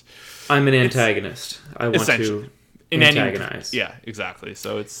it's just... I'm an antagonist. I want to antagonize. Yeah, exactly.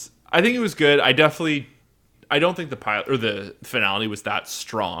 So I think it was good. I don't think the pilot or the finale was that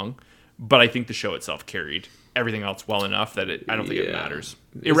strong, but I think the show itself carried everything else well enough that I don't think it matters.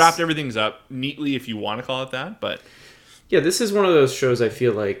 It wrapped everything up neatly, if you want to call it that, but... Yeah, this is one of those shows I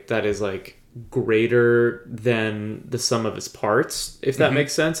feel like that is, like, greater than the sum of its parts, if that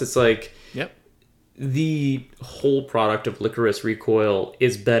makes sense. It's like... Yep. the whole product of Licorice Recoil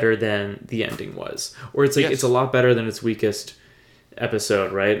is better than the ending was, or it's like Yes. it's a lot better than its weakest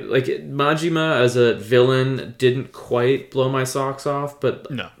episode, right? Like Majima as a villain didn't quite blow my socks off,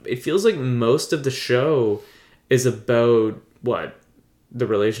 but No. it feels like most of the show is about what the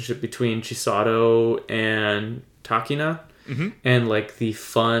relationship between Chisato and Takina, and like the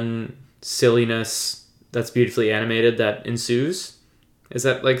fun silliness that's beautifully animated that ensues. Is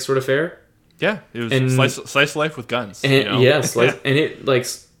that like sort of fair? Yeah, it was And- slice of life with guns. And you know? yes, like, and it like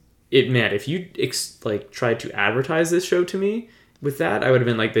it, man. If you like tried to advertise this show to me with that, I would have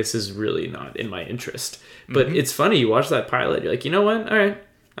been like, this is really not in my interest. But it's funny. You watch that pilot, you're like, you know what? All right,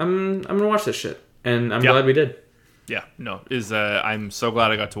 I'm gonna watch this shit, and I'm Yeah. glad we did. Yeah, no, I'm so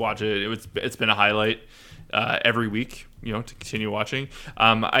glad I got to watch it. It's been a highlight every week, you know, to continue watching.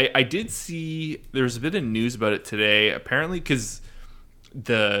 I did see there's a bit of news about it today, apparently, because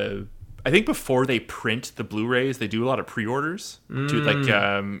I think before they print the Blu-rays, they do a lot of pre-orders to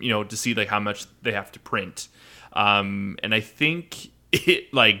like you know, to see like how much they have to print, and I think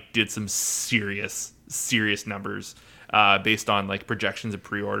it like did some serious numbers based on like projections of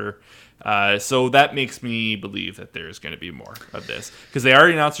pre-order. So that makes me believe that there's going to be more of this, because they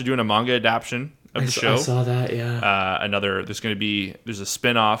already announced they're doing a manga adaptation of the show. I saw that. Yeah. There's a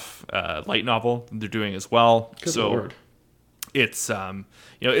spin-off light novel they're doing as well. Good so Lord. it's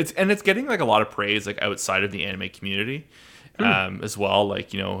you know, it's getting like a lot of praise like outside of the anime community as well.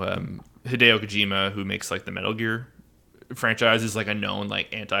 Like, you know, Hideo Kojima, who makes like the Metal Gear franchise, is like a known like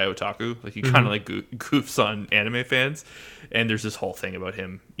anti-otaku. Like he kind of like goofs on anime fans, and there's this whole thing about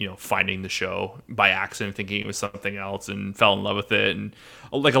him, you know, finding the show by accident, thinking it was something else, and fell in love with it, and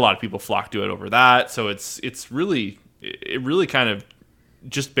like a lot of people flocked to it over that. So it really kind of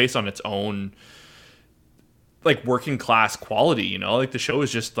just based on its own like working class quality, you know, like the show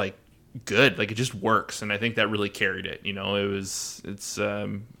is just like good, like it just works, and I think that really carried it. You know,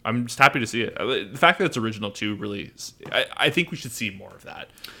 I'm just happy to see it. The fact that it's original too, really, I think we should see more of that,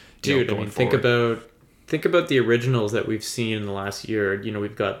 you know, Dude, I going mean, forward. think about the originals that we've seen in the last year. You know,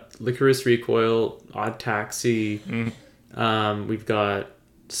 we've got Licorice Recoil, Odd Taxi, we've got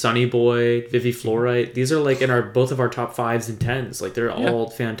Sunny Boy, Vivi Fluorite. These are like in both of our top 5s and 10s. Like they're all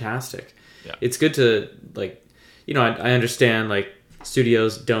fantastic. Yeah. It's good to like, you know, I understand like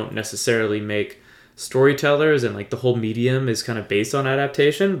studios don't necessarily make storytellers, and like the whole medium is kind of based on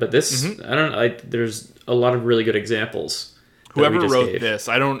adaptation, but this there's a lot of really good examples. Whoever wrote this,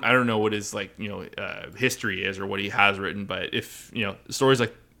 I don't know what his like, you know, history is or what he has written, but if, you know, stories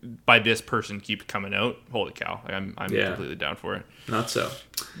like by this person keep coming out, holy cow, I'm completely down for it. Not so.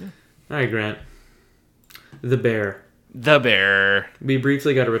 Yeah. All right, Grant. The Bear. The Bear. We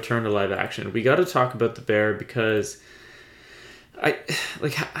briefly got to return to live action. We got to talk about The Bear because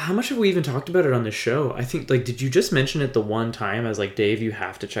how much have we even talked about it on this show? I think, like, did you just mention it the one time as like, Dave, you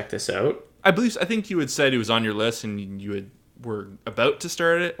have to check this out? I think you had said it was on your list and were about to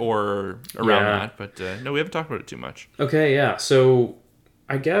start it or around that, but no, we haven't talked about it too much. Okay, yeah. So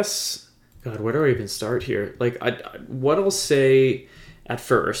I guess, God, where do I even start here? Like, what I'll say at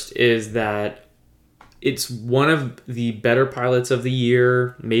first is that it's one of the better pilots of the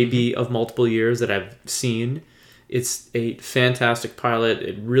year, maybe of multiple years that I've seen. It's a fantastic pilot.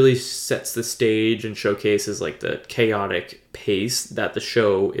 It really sets the stage and showcases like the chaotic pace that the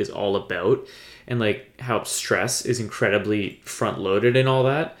show is all about, and like how stress is incredibly front loaded and all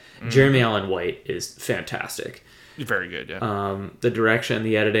that. Jeremy Allen White is fantastic. Very good, yeah. The direction,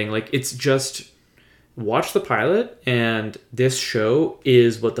 the editing, like it's just watch the pilot, and this show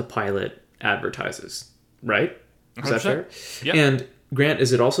is what the pilot advertises, right? Is that 100%. fair? Yeah. And Grant,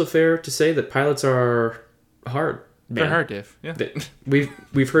 is it also fair to say that pilots are hard? They're man? hard, Dave. Yeah.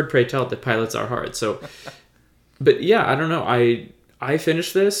 We've heard pray tell that pilots are hard. So, but yeah, I don't know. I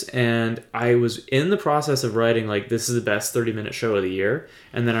finished this and I was in the process of writing like this is the best 30-minute show of the year,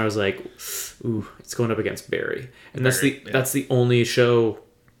 and then I was like, ooh, it's going up against Barry, and that's the only show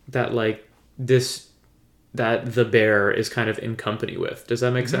that like this that The Bear is kind of in company with. Does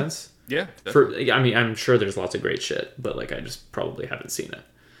that make sense? Yeah. I mean, I'm sure there's lots of great shit, but like I just probably haven't seen it.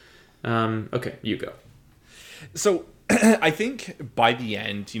 Okay, you go. So I think by the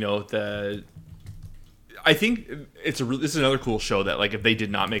end, you know, I think this is another cool show that like if they did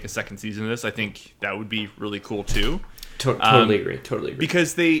not make a second season of this, I think that would be really cool too. Totally agree.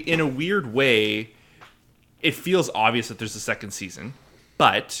 Because they, in a weird way, it feels obvious that there's a second season,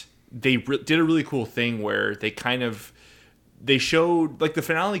 but they did a really cool thing where they showed like the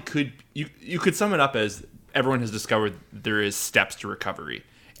finale you could sum it up as everyone has discovered there is steps to recovery.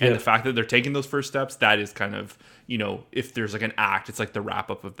 And Yeah. the fact that they're taking those first steps, that is kind of, if there's like an act, it's like the wrap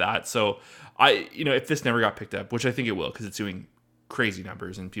up of that. So if this never got picked up, which I think it will, because it's doing crazy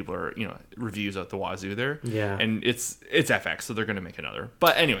numbers and people are, reviews at the wazoo there. Yeah. And it's FX, so they're going to make another.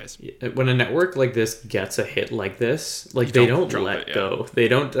 But anyways, When a network like this gets a hit like this, like You they don't don't drop let it, yeah. go. They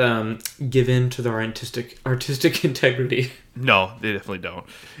don't give in to their artistic integrity. no, they definitely don't.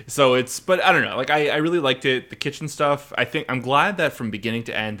 So but I don't know. Like I really liked it. The kitchen stuff. I'm glad that from beginning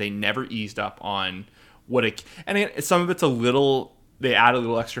to end they never eased up on and again, some of it's a little. They add a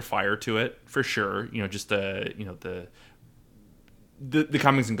little extra fire to it for sure. Just the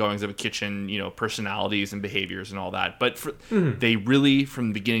comings and goings of a kitchen, personalities and behaviors and all that. But they really,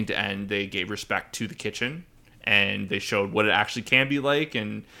 from beginning to end, they gave respect to the kitchen and they showed what it actually can be like.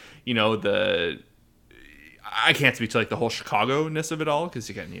 And, I can't speak to like the whole Chicago-ness of it all because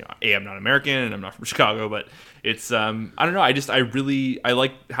again, I'm not American and I'm not from Chicago, but it's I don't know. I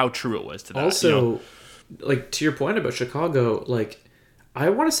like how true it was to that. Also, like to your point about Chicago, like I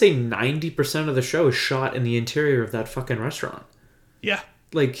want to say 90% of the show is shot in the interior of that fucking restaurant. Yeah,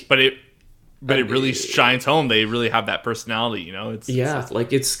 Like, but it really shines home. They really have that personality.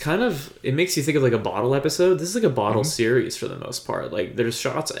 it's kind of, it makes you think of like a bottle episode. This is like a bottle series for the most part. Like there's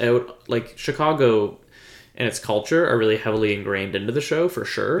shots out, like Chicago and its culture are really heavily ingrained into the show for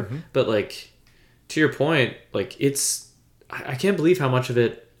sure. But like to your point, like I can't believe how much of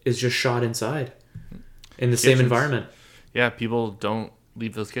it is just shot inside in the same environment. Yeah, people don't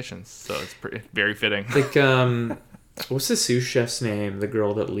leave those kitchens, so it's very fitting. Like what's the sous chef's name? The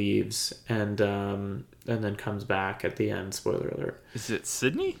girl that leaves and then comes back at the end. Spoiler alert. Is it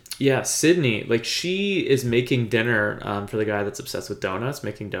Sydney? Yeah, Sydney. Like she is making dinner for the guy that's obsessed with donuts,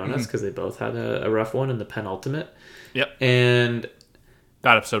 making donuts because they both had a rough one in the penultimate. Yep. And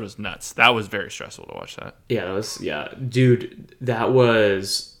that episode was nuts. That was very stressful to watch that. Dude, that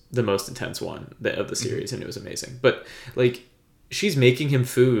was the most intense one of the series, and it was amazing. But like, she's making him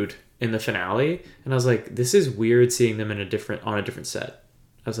food in the finale, and I was like, this is weird seeing them on a different set.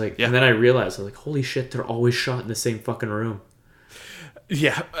 I was like, and then I realized, I was like, holy shit, they're always shot in the same fucking room.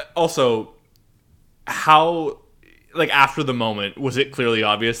 Yeah. Also, how, like, after the moment, was it clearly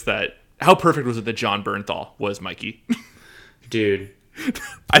obvious that, how perfect was it that John Bernthal was Mikey? Dude.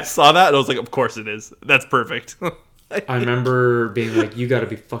 I saw that and I was like, of course it is. That's perfect. I remember being like, you gotta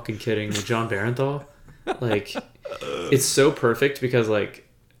be fucking kidding me. John Bernthal? Like, it's so perfect because, like,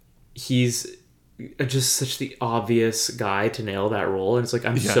 he's just such the obvious guy to nail that role. And it's like,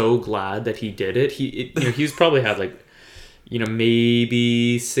 I'm so glad that he did it. He's probably had, like,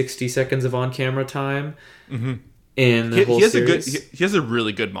 maybe 60 seconds of on-camera time in the whole series. He has a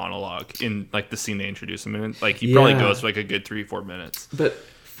really good monologue in, like, the scene they introduce him in. Like, he probably goes for, like, a good 3-4 minutes. But,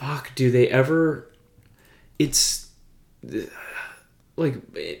 fuck, do they ever... It's... Like,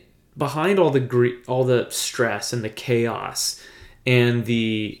 behind all the stress and the chaos and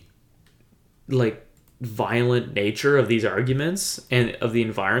the, like, violent nature of these arguments and of the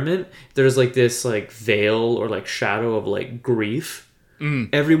environment, there's like this like veil or like shadow of like grief.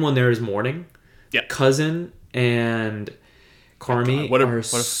 Everyone there is mourning. Cousin and Carmi what a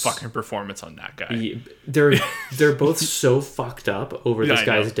fucking performance on that guy. They're both so fucked up over this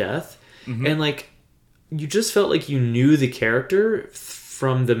guy's death. And like, you just felt like you knew the character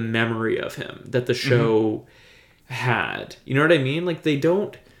from the memory of him that the show had. You know what I mean? Like,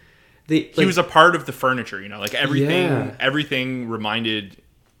 he was a part of the furniture, like everything reminded,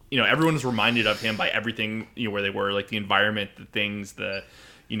 everyone was reminded of him by everything, where they were, like the environment, the things, the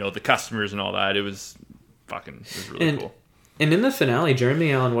customers and all that. It was really cool. And in the finale,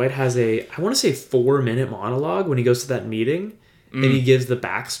 Jeremy Allen White has I want to say 4-minute monologue when he goes to that meeting and he gives the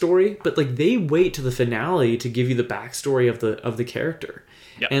backstory, but like they wait to the finale to give you the backstory of the character.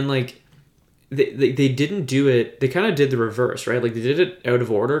 And like, They didn't do it. They kind of did the reverse, right? Like, they did it out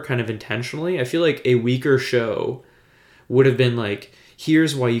of order, kind of intentionally. I feel like a weaker show would have been like,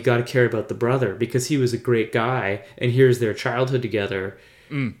 here's why you got to care about the brother, because he was a great guy, and here's their childhood together.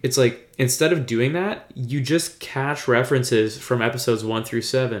 It's like, instead of doing that, you just catch references from episodes 1 through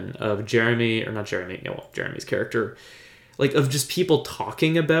 7 of Jeremy's character, like, of just people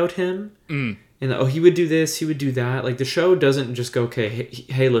talking about him. And he would do this, he would do that. Like, the show doesn't just go, okay,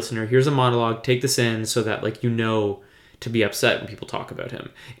 hey listener, here's a monologue, take this in so that, like, to be upset when people talk about him.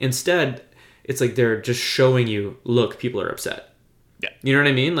 Instead, it's like they're just showing you, look, people are upset. Yeah. You know what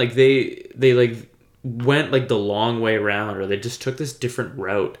I mean? Like, they like went like the long way around, or they just took this different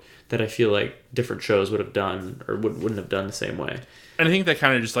route that I feel like different shows would have done or wouldn't have done the same way. And I think that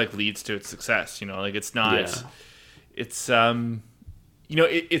kind of just like leads to its success, like it's not it's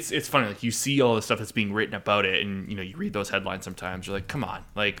it's funny. Like, you see all the stuff that's being written about it, and you read those headlines sometimes. You're like, come on,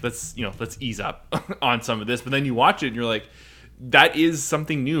 like let's ease up on some of this. But then you watch it, and you're like, that is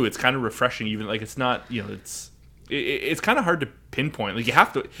something new. It's kind of refreshing. Even like it's not, it's kind of hard to pinpoint. Like, you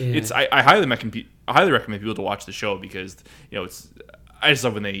have to. Yeah. I highly recommend people to watch the show because I just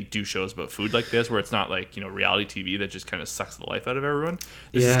love when they do shows about food like this, where it's not like, reality TV that just kind of sucks the life out of everyone.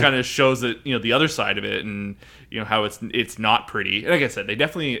 This just kind of shows that, the other side of it, and, how it's not pretty. And like I said, they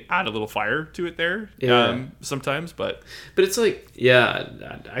definitely add a little fire to it there sometimes, but it's like,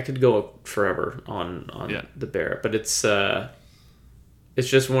 I could go forever on the bear, but it's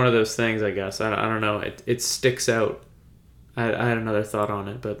just one of those things, I guess. I don't know. It sticks out. I had another thought on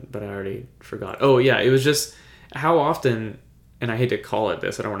it, but I already forgot. Oh yeah. It was just how often, and I hate to call it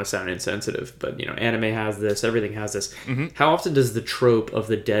this, I don't want to sound insensitive, but anime has this, everything has this. Mm-hmm. How often does the trope of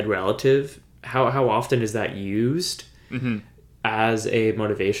the dead relative, how often is that used as a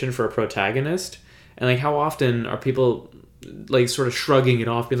motivation for a protagonist? And like, how often are people like sort of shrugging it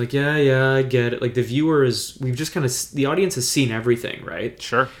off, being like, yeah, I get it. Like, the viewer the audience has seen everything, right?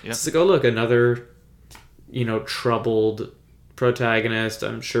 Sure. Yeah. It's like, oh look, another, troubled protagonist.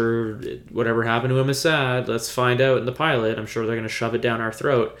 I'm sure whatever happened to him is sad. Let's find out in the pilot. I'm sure they're going to shove it down our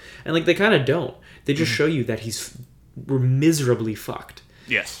throat. And like, they kind of don't. They just show you that we're miserably fucked.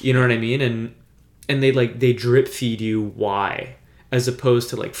 Yes. You know what I mean? And they drip feed you why, as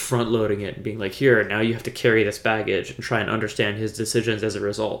opposed to like front loading it and being like, here, now you have to carry this baggage and try and understand his decisions as a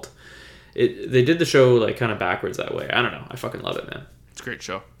result. They did the show like kind of backwards that way. I don't know. I fucking love it, man. It's a great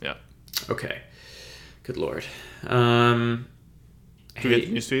show. Yeah. Okay. Good Lord. Do we hit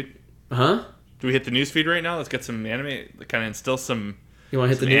the newsfeed? Huh? Do we hit the newsfeed right now? Let's get some anime, kind of instill some. You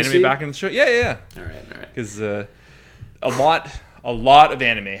want to hit the anime newsfeed back in the show? Yeah. All right. Because a lot of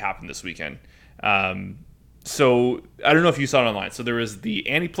anime happened this weekend. So I don't know if you saw it online. So there was the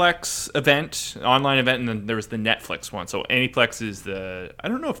Aniplex event, online event, and then there was the Netflix one. So Aniplex is I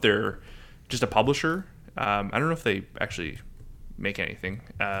don't know if they're just a publisher. I don't know if they actually make anything.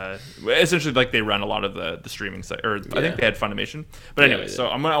 Essentially, like, they run a lot of the streaming site, or I think they had Funimation. But anyway, so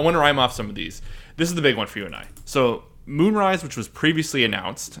I want to rhyme off some of these. This is the big one for you and I. So Moonrise, which was previously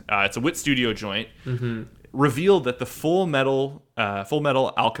announced, it's a Wit Studio joint, revealed that the Full Metal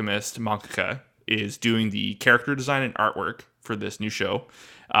Alchemist mangaka is doing the character design and artwork for this new show.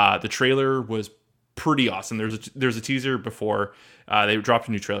 The trailer was pretty awesome. There's a teaser before they dropped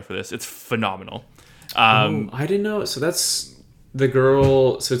a new trailer for this. It's phenomenal. I didn't know. So that's the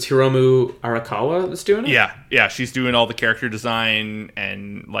girl. So it's Hiromu Arakawa that's doing it? Yeah. She's doing all the character design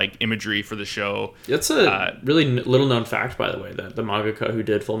and like imagery for the show. That's a really little known fact, by the way, that the mangaka who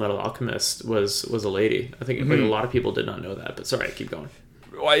did Full Metal Alchemist was a lady. I think like a lot of people did not know that, but sorry, keep going.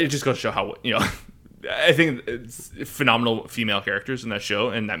 Well, it just goes to show how, I think it's phenomenal female characters in that show,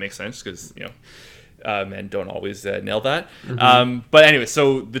 and that makes sense because, men don't always nail that. But anyway,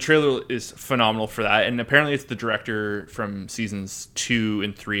 so the trailer is phenomenal for that, and apparently it's the director from seasons 2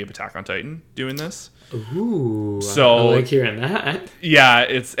 and 3 of Attack on Titan doing this. Ooh, so I like hearing that. Yeah,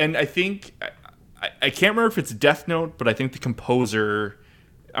 and I think I can't remember if it's Death Note, but I think I'm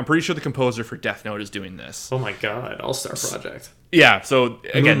pretty sure the composer for Death Note is doing this. Oh my god, All-Star Project. Yeah, so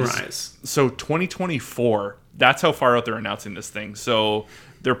again, Moonrise. So 2024, that's how far out they're announcing this thing. So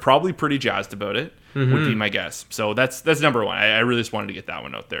they're probably pretty jazzed about it, would be my guess. So that's number one. I really just wanted to get that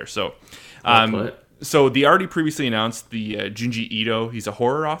one out there. So so they already previously announced the Junji Ito. He's a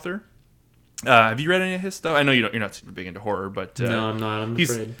horror author. Have you read any of his stuff? I know you're not super big into horror, but no, I'm not. I'm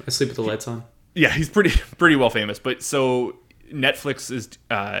afraid. I sleep with the lights on. Yeah, he's pretty well famous. But so Netflix is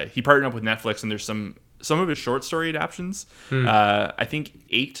he partnered up with Netflix, and there's some of his short story adaptions. I think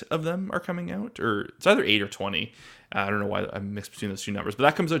 8 of them are coming out, or it's either 8 or 20. I don't know why I'm mixed between those two numbers, but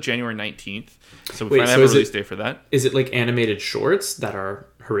that comes out January 19th. So we finally have a release date for that. Is it like animated shorts that are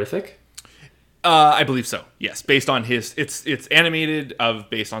horrific? I believe so. Yes, based on it's animated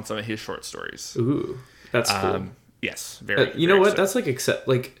based on some of his short stories. Ooh, that's cool. Yes, very. You know what? That's like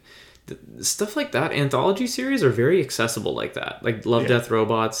stuff like that. Anthology series are very accessible like that. Like Love, Death,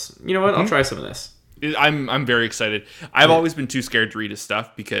 Robots. You know what? I'll try some of this. I'm very excited. I've always been too scared to read his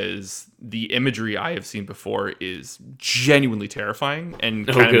stuff because the imagery I have seen before is genuinely terrifying and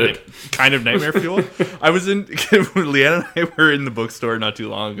kind of nightmare fuel. I was Leanne and I were in the bookstore not too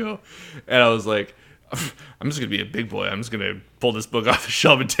long ago, and I was like, I'm just gonna be a big boy. I'm just gonna pull this book off the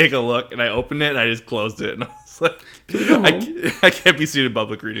shelf and take a look. And I opened it and I just closed it, and I was like, I can't be seen in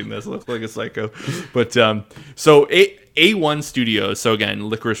public reading this. I look like a psycho. But so A1 Studios. So again,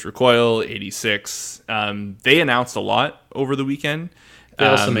 Licorice Recoil, 86. They announced a lot over the weekend. They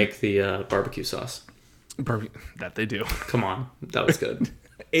also make the barbecue sauce. That they do. Come on, that was good.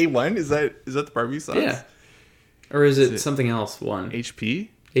 A1 is that the barbecue sauce? Yeah. Or is it something else? One HP.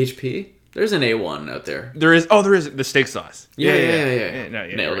 HP. There's an A1 out there. There is the steak sauce. Yeah.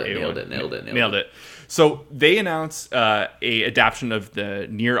 Nailed it. So they announced a adaptation of the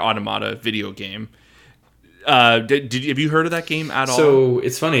Nier Automata video game. Have you heard of that game at all? So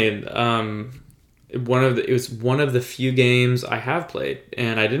it's funny. It was one of the few games I have played,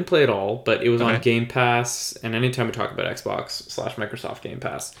 and I didn't play it all, but it was on Game Pass. And anytime we talk about Xbox/Microsoft Game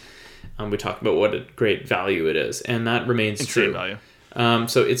Pass, we talk about what a great value it is, and that remains true. Value.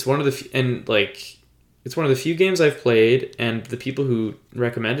 So it's one of the it's one of the few games I've played, and the people who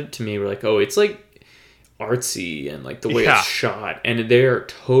recommended it to me were like, "Oh, it's like artsy and like the way it's shot," and they're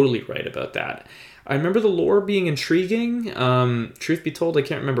totally right about that. I remember the lore being intriguing. Truth be told, I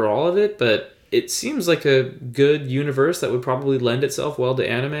can't remember all of it, but it seems like a good universe that would probably lend itself well to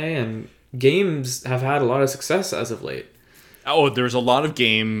anime, and games have had a lot of success as of late. Oh, there's a lot of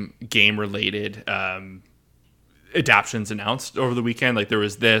game related adaptions announced over the weekend. Like there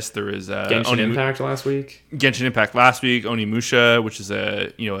was Genshin Impact last week. Onimusha, which is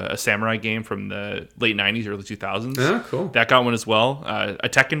a samurai game from the late 90s, early 2000s. Oh, cool. That got one as well. A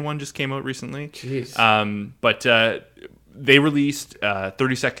Tekken one just came out recently. Jeez. But they released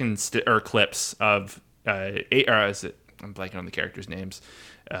 30-second clips of I'm blanking on the characters' names.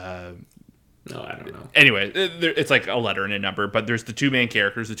 No, I don't know. Anyway, it's like a letter and a number, but there's the two main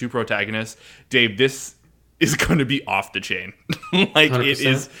characters, the two protagonists. Dave, this is going to be off the chain. Like 100%. It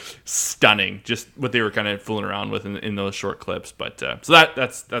is stunning, just what they were kind of fooling around with in those short clips. But so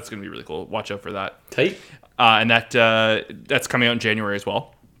that's going to be really cool. Watch out for that. Tight. And that's coming out in January as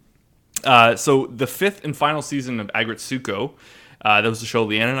well. So the 5th and final season of Agretsuko, that was the show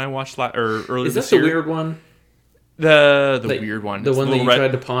Leanne and I watched earlier is that this year. The weird one? The weird one. The one that you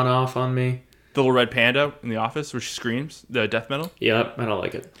tried to pawn off on me? The little red panda in the office where she screams, the death metal? Yep, I don't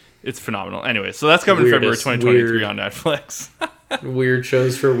like it. It's phenomenal. Anyway, so that's coming February 2023 on Netflix. Weird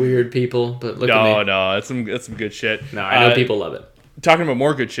shows for weird people, but look at me. No, it's some good shit. No, I know people love it. Talking about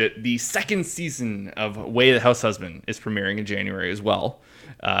more good shit, the 2nd season of Way of the House Husband is premiering in January as well.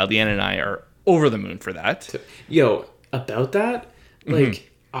 Leanne and I are over the moon for that. Yo, about that, like,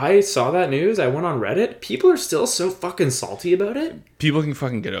 I saw that news. I went on Reddit. People are still so fucking salty about it. People can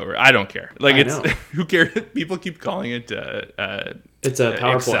fucking get over it. I don't care. Like, who cares? People keep calling it it's a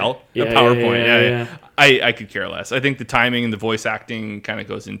PowerPoint. Excel. A PowerPoint. Yeah. I could care less. I think the timing and the voice acting kind of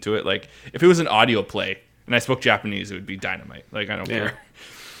goes into it. Like, if it was an audio play and I spoke Japanese, it would be dynamite. Like, I don't care.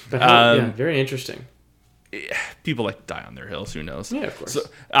 But very interesting. People like to die on their hills. Who knows? Yeah, of course.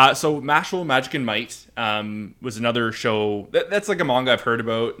 So Mashle, Magic and Might was another show that's like a manga I've heard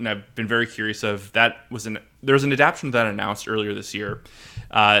about and I've been very curious of. There was an adaptation of that announced earlier this year.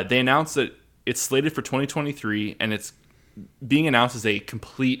 They announced that it's slated for 2023 and it's being announced as a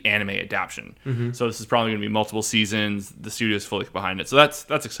complete anime adaptation. Mm-hmm. So this is probably going to be multiple seasons. The studio's fully behind it, so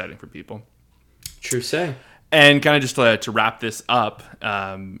that's exciting for people. True say. And kind of just to wrap this up,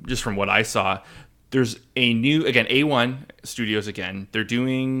 just from what I saw. There's a new, again, A1 Studios again. They're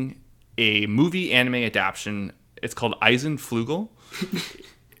doing a movie anime adaptation. It's called Eisenflugel.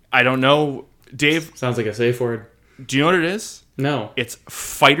 I don't know. Dave? Sounds like a safe word. Do you know what it is? No. It's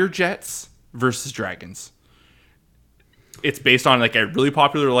fighter jets versus dragons. It's based on like a really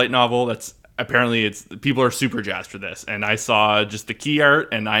popular light novel that's apparently people are super jazzed for this. And I saw just the key art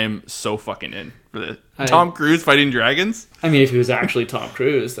and I am so fucking in for this. Tom Cruise fighting dragons? I mean, if he was actually Tom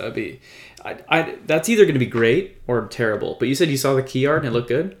Cruise, that'd be... that's either going to be great or terrible. But you said you saw the key art and it looked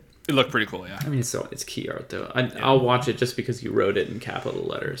good? It looked pretty cool, yeah. I mean, it's key art, though. I'll watch it just because you wrote it in capital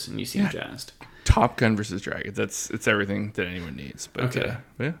letters and you seem jazzed. Top Gun versus Dragons. It's everything that anyone needs. But, okay.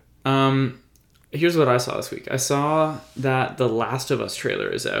 Yeah. Here's what I saw this week. I saw that the Last of Us trailer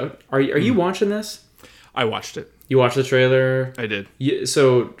is out. Are you watching this? I watched it. You watched the trailer? I did.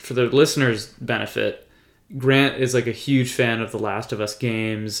 So, for the listeners' benefit... Grant is like a huge fan of the Last of Us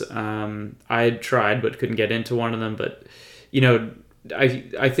games. I tried but couldn't get into one of them. But,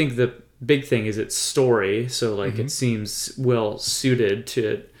 I think the big thing is its story. So, like, it seems well suited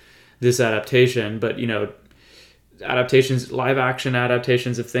to this adaptation. But, live action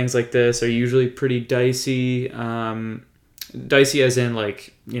adaptations of things like this are usually pretty dicey. Dicey as in,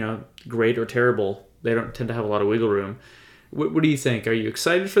 like, great or terrible. They don't tend to have a lot of wiggle room. What do you think? Are you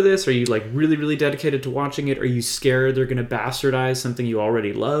excited for this? Are you like really, really dedicated to watching it? Are you scared they're going to bastardize something you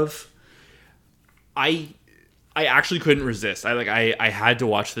already love? I actually couldn't resist. I had to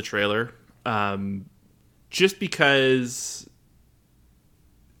watch the trailer, just because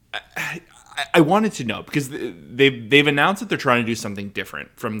I wanted to know, because they've announced that they're trying to do something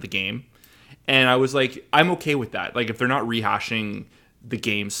different from the game, And I was like, I'm okay with that. Like, if they're not rehashing the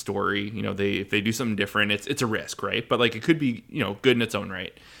game story, you know, if they do something different, it's a risk, right? But like, it could be, you know, good in its own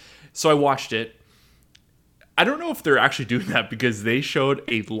right. So I watched it. I don't know if they're actually doing that because they showed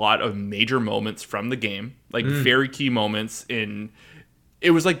a lot of major moments from the game, like very key moments it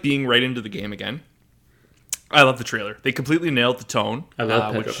was like being right into the game again. I love the trailer. They completely nailed the tone. I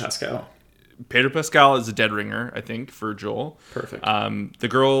love Pedro Pascal. Pedro Pascal is a dead ringer, I think, for Joel. Perfect. The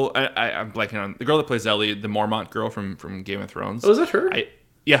girl, I'm blanking on the girl that plays Ellie, the Mormont girl from Game of Thrones. Oh, is that her?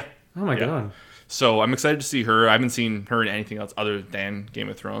 Yeah. Oh my god. So I'm excited to see her. I haven't seen her in anything else other than Game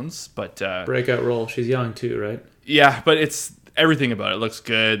of Thrones, but breakout role. She's young too, right? Yeah, but it's everything about it looks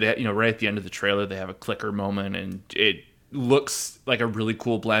good. They, you know, right at the end of the trailer, they have a clicker moment, and it looks like a really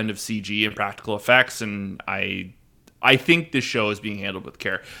cool blend of CG and practical effects. And I think this show is being handled with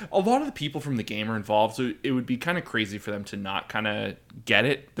care. A lot of the people from the game are involved, so it would be kind of crazy for them to not kind of get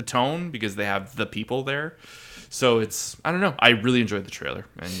it, the tone, because they have the people there. So it's, I don't know. I really enjoyed the trailer,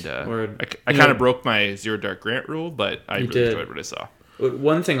 and I kind of broke my Zero Dark Grant rule, but I really enjoyed what I saw.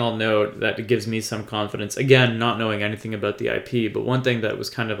 One thing I'll note that gives me some confidence, again, not knowing anything about the IP, but one thing that was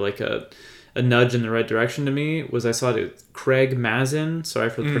kind of like a nudge in the right direction to me was I saw Craig Mazin, sorry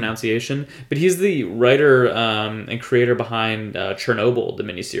for the pronunciation, but he's the writer and creator behind Chernobyl, the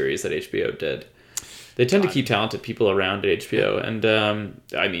miniseries that HBO did. They tend to keep talented people around at HBO, and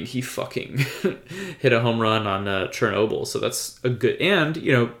I mean, he fucking hit a home run on Chernobyl, so that's a good, and,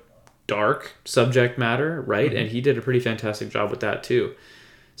 you know, dark subject matter, right? Mm-hmm. And he did a pretty fantastic job with that too.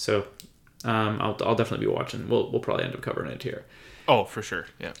 So I'll definitely be watching. We'll probably end up covering it here. Oh, for sure,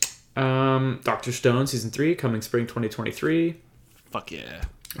 yeah. Dr. Stone season 3 coming spring 2023. Fuck yeah.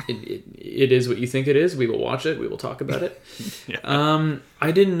 It is what you think it is. We will watch it. We will talk about it. Yeah.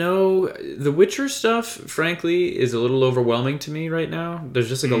 I didn't know the Witcher stuff, frankly, is a little overwhelming to me right now. There's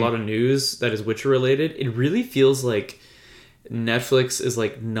just like a lot of news that is Witcher related. It really feels like Netflix is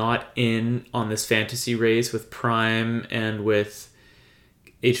like not in on this fantasy race with Prime and with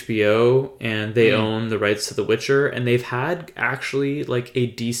HBO, and they own the rights to The Witcher, and they've had actually like a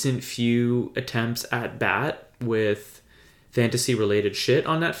decent few attempts at bat with fantasy related shit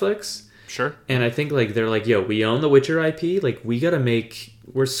on Netflix. Sure. And I think like they're like, yo, we own the Witcher IP, like we gotta make,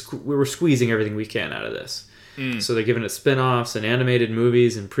 we're squeezing everything we can out of this. So they're giving it spin-offs and animated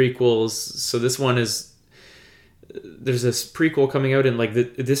movies and prequels. So this one is, there's this prequel coming out in like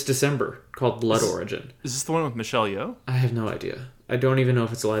this December called Blood Origin. Is this the one with Michelle Yeoh? I have no idea. I don't even know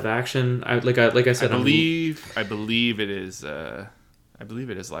if it's a live action. Like I said, I believe it is. I believe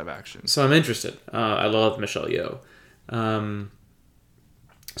it is live action. So I'm interested. I love Michelle Yeoh.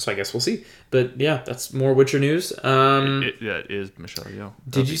 So I guess we'll see. But yeah, that's more Witcher news. It is Michelle Yeoh.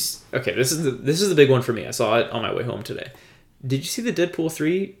 Did you? Okay, this is the big one for me. I saw it on my way home today. Did you see the Deadpool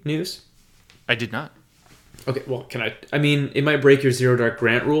 3 news? I did not. Okay, well, I mean, it might break your Zero Dark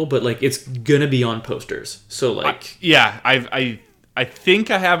Grant rule, but like it's gonna be on posters. So like, I think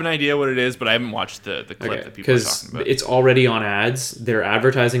I have an idea what it is, but I haven't watched the clip that people are talking about. It's already on ads. They're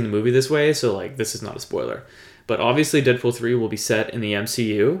advertising the movie this way, so like this is not a spoiler. But obviously, Deadpool 3 will be set in the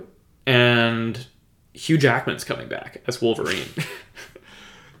MCU, and Hugh Jackman's coming back as Wolverine.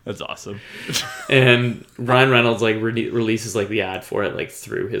 That's awesome. And Ryan Reynolds like releases like the ad for it like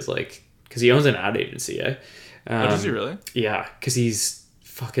through his like, because he owns an ad agency. Does he really? Yeah, because he's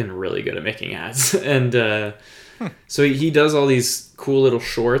fucking really good at making ads. And so he does all these cool little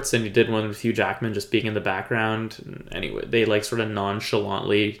shorts, and he did one with Hugh Jackman just being in the background. And anyway, they like sort of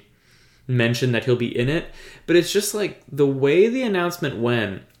nonchalantly mention that he'll be in it, but it's just like the way the announcement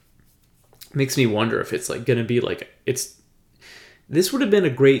went makes me wonder if it's like gonna be like this would have been a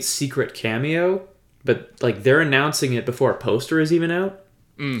great secret cameo, but like they're announcing it before a poster is even out.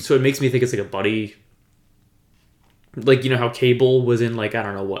 So it makes me think it's like a buddy, like, you know how Cable was in like, I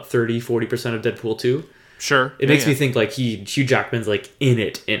don't know what, 30-40% of Deadpool 2. Sure. It makes me think like Hugh Jackman's like in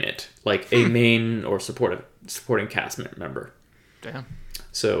it like a main or supporting cast member. Damn.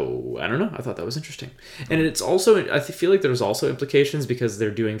 So, I don't know. I thought that was interesting. And it's also, I feel like there's also implications because they're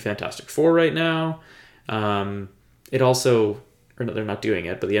doing Fantastic Four right now. It also, or no, they're not doing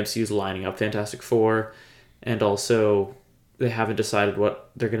it, but the MCU's lining up Fantastic Four. And also, they haven't decided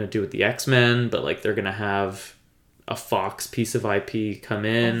what they're going to do with the X-Men, but like they're going to have a Fox piece of IP come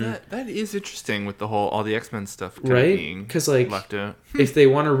in. That is interesting with all the X-Men stuff right? being Because like, left out. If they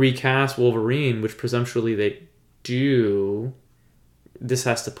want to recast Wolverine, which presumptually they do, this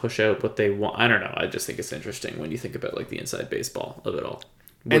has to push out what they want. I don't know. I just think it's interesting when you think about like the inside baseball of it all.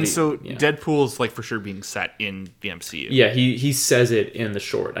 Deadpool's like for sure being set in the MCU. Yeah, he says it in the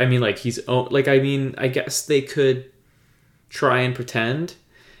short. I mean, like I guess they could try and pretend,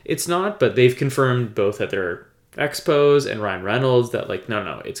 It's not, but they've confirmed both at their expos and Ryan Reynolds that like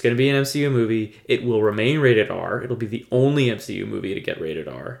no, it's going to be an MCU movie. It will remain rated R. It'll be the only MCU movie to get rated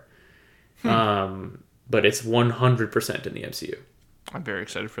R. But it's 100% in the MCU. I'm very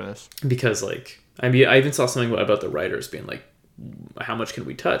excited for this because like I mean I even saw something about the writers being like, how much can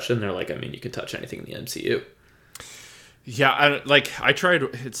we touch? And they're like, I mean, you can touch anything in the MCU. Yeah, I tried.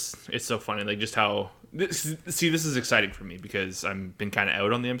 It's so funny, like just how. This is exciting for me because I've been kind of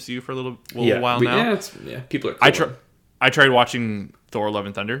out on the MCU for a little while now. People are. Cool. I tried watching Thor: Love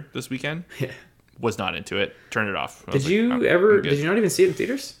and Thunder this weekend. Yeah. Was not into it. Turned it off. Did you not even see it in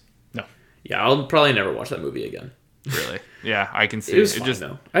theaters? No. Yeah, I'll probably never watch that movie again. Really? Yeah, I can see it. Was fine,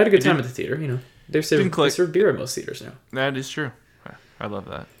 though. I had a good time at the theater. You know, they serve beer at most theaters now. That is true. I love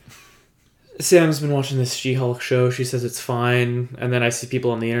that. Sam's been watching this She-Hulk show. She says it's fine. And then I see people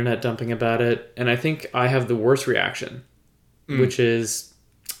on the internet dumping about it. And I think I have the worst reaction, which is,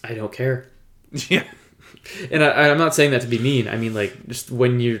 I don't care. Yeah. And I'm not saying that to be mean. I mean, like, just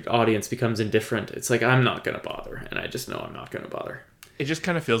when your audience becomes indifferent, it's like, I'm not going to bother. And I just know I'm not going to bother. It just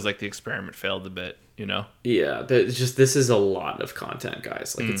kind of feels like the experiment failed a bit, you know? Yeah. This is a lot of content,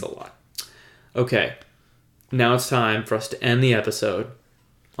 guys. Like, it's a lot. Okay. Now it's time for us to end the episode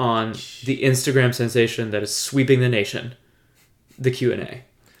on the Instagram sensation that is sweeping the nation, the Q&A.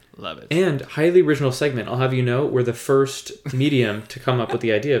 Love it. And highly original segment. I'll have you know, we're the first medium to come up with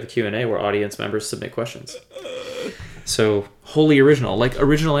the idea of a Q&A where audience members submit questions. So, wholly original. Like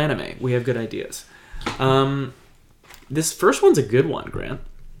original anime. We have good ideas. This first one's a good one, Grant.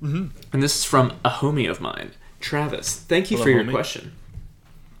 Mm-hmm. And this is from a homie of mine, Travis. Thank you for your question.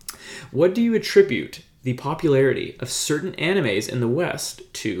 What do you attribute the popularity of certain animes in the West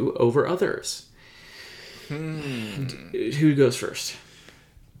to over others? Who goes first?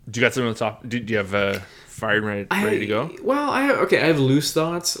 Do you got something on the top? Do you have fired ready to go? Well, I have loose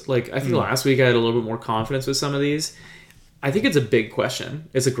thoughts. Like I think last week I had a little bit more confidence with some of these. I think it's a big question.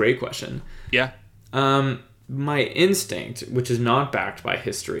 It's a great question. Yeah. My instinct, which is not backed by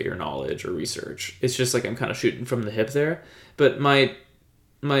history or knowledge or research, it's just like I'm kind of shooting from the hip there. But my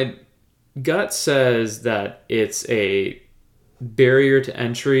gut says that it's a barrier to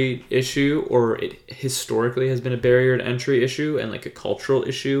entry issue, or it historically has been a barrier to entry issue and like a cultural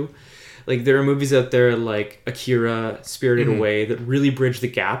issue. Like there are movies out there like Akira, Spirited Away that really bridge the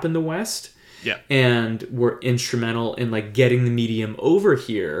gap in the West. Yeah. And were instrumental in like getting the medium over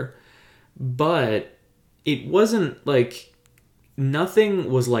here. But it wasn't like,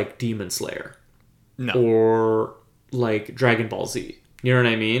 nothing was like Demon Slayer. No. Or like Dragon Ball Z. You know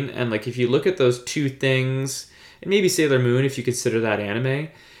what I mean? And like if you look at those two things, and maybe Sailor Moon if you consider that anime,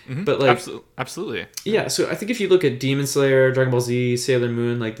 but like absolutely, yeah. So I think if you look at Demon Slayer, Dragon Ball Z, Sailor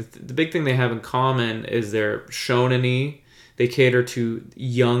Moon, like the big thing they have in common is they're shonen-y. They cater to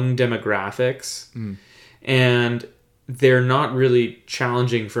young demographics, and they're not really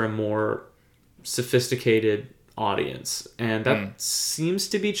challenging for a more sophisticated audience, and that seems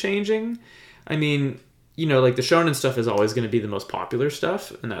to be changing. I mean, you know, like the shonen stuff is always going to be the most popular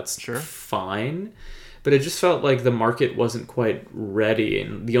stuff, and that's fine. But it just felt like the market wasn't quite ready,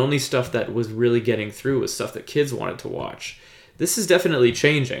 and the only stuff that was really getting through was stuff that kids wanted to watch. This is definitely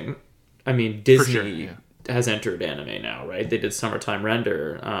changing. I mean, Disney has entered anime now, right? They did Summertime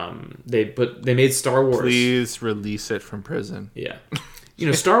Render. They made Star Wars. Please release it from prison. Yeah. You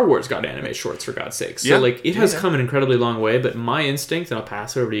know, Star Wars got anime shorts, for God's sake. So, like, it has come an incredibly long way, but my instinct, and I'll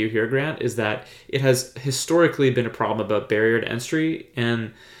pass it over to you here, Grant, is that it has historically been a problem about barrier to entry,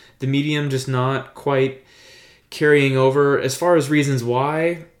 and the medium just not quite carrying over. As far as reasons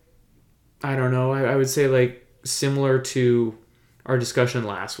why, I don't know. I would say, like, similar to our discussion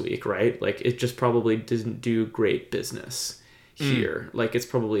last week, right? Like, it just probably didn't do great business here. Like, it's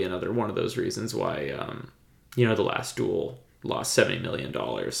probably another one of those reasons why, you know, The Last Duel lost $70 million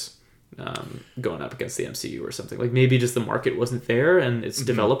going up against the MCU or something. Like maybe just the market wasn't there and it's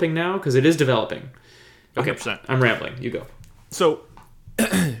developing now, because it is developing. Okay, 100%. I'm rambling. You go. So,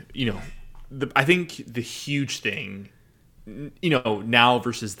 you know, I think the huge thing, you know, now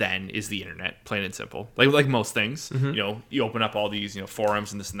versus then is the internet, plain and simple. Like most things, you know, you open up all these, you know,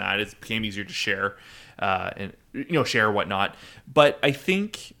 forums and this and that. It became easier to share and, you know, share whatnot. But I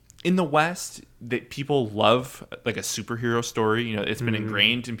think in the West, that people love like a superhero story. You know, it's been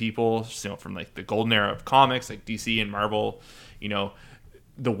ingrained in people, you know, from like the golden era of comics, like DC and Marvel. You know,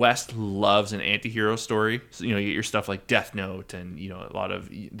 the West loves an anti-hero story. So, you know, you get your stuff like Death Note, and you know, a lot of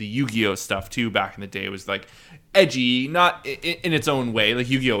the Yu-Gi-Oh stuff too. Back in the day, was like edgy, not in its own way. Like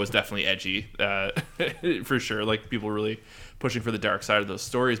Yu-Gi-Oh was definitely edgy, for sure. Like people really pushing for the dark side of those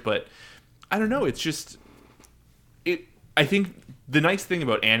stories. But I don't know. It's just I think the nice thing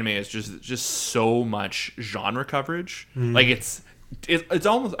about anime is just so much genre coverage. Like it's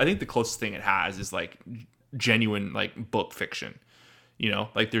almost, I think the closest thing it has is like genuine like book fiction. You know,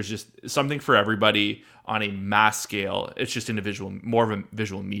 like there's just something for everybody on a mass scale. It's just more of a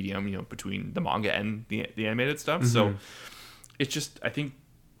visual medium, you know, between the manga and the animated stuff. So it's just, I think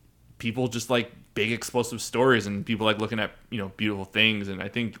people just like big explosive stories, and people like looking at, you know, beautiful things. And I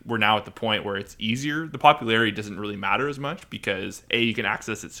think we're now at the point where it's easier. The popularity doesn't really matter as much because you can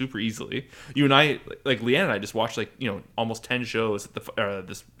access it super easily. You and I, like Leanne and I, just watched like, you know, almost 10 shows at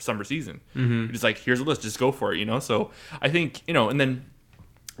this summer season. Just like, here's a list, just go for it, you know? So I think, you know, and then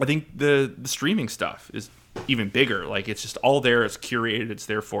I think the streaming stuff is even bigger. Like it's just all there. It's curated. It's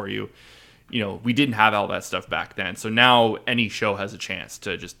there for you. You know, we didn't have all that stuff back then. So now any show has a chance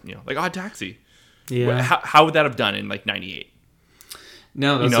to just, you know, like Odd Taxi. Yeah. How would that have done in like 98?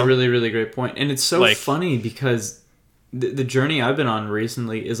 No, that's a really, really great point. And it's so like, funny because the journey I've been on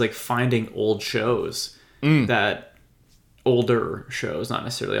recently is like finding old shows that older shows, not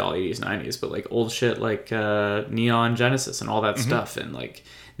necessarily all 80s, 90s, but like old shit like Neon Genesis and all that stuff. And like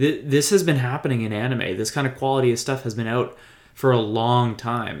this has been happening in anime. This kind of quality of stuff has been out for a long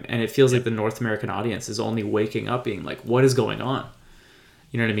time. And it feels like the North American audience is only waking up being like, what is going on?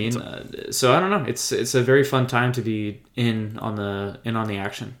 You know what I mean? So I don't know. It's a very fun time to be in on the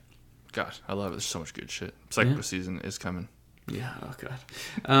action. God, I love it. There's so much good shit. Psycho season is coming. Yeah. Oh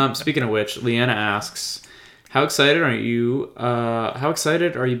god. Speaking of which, Leanna asks, how excited are you? How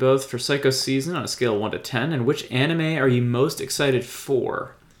excited are you both for Psycho season on a scale of 1 to 10? And which anime are you most excited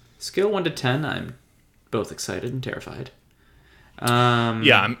for? Scale 1 to 10. I'm both excited and terrified.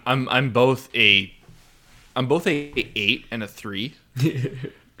 Yeah, I'm both a 8 and a 3.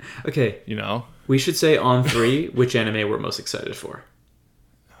 Okay. You know? We should say on 3 which anime we're most excited for.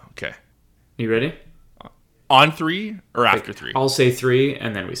 Okay. You ready? On 3 or after 3? I'll say 3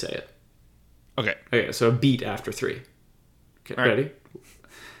 and then we say it. Okay. Okay, so a beat after 3. Okay, all right. Ready?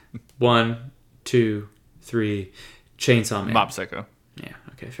 1, 2, 3. Chainsaw Man. Mob Psycho. Yeah,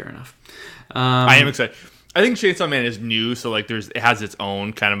 okay, fair enough. I am excited. I think Chainsaw Man is new, so like it has its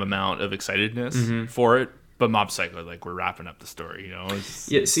own kind of amount of excitedness for it. But Mob Psycho, like we're wrapping up the story, you know. It's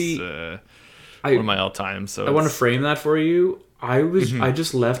one of my all time. So I want to frame that for you. I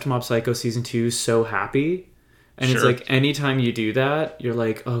just left Mob Psycho season 2 so happy, and it's like anytime you do that, you're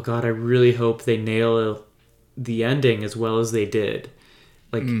like, oh god, I really hope they nail the ending as well as they did.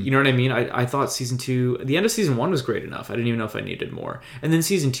 Like, you know what I mean? I thought season 2, the end of season 1 was great enough. I didn't even know if I needed more. And then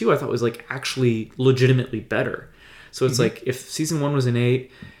season 2 I thought was like actually legitimately better. So it's like if season 1 was an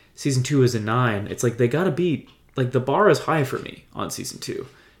 8, season 2 is a 9. It's like they gotta beat, like the bar is high for me on season 2.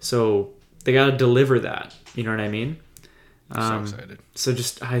 So they gotta deliver that. You know what I mean? I'm so excited. So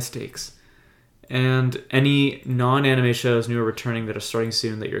just high stakes. And any non-anime shows new or returning that are starting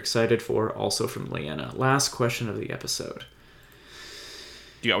soon that you're excited for, also from Leanna. Last question of the episode.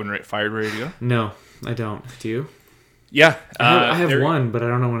 Do you got one fired ready to go? No, I don't. Do you? Yeah. I have one, but I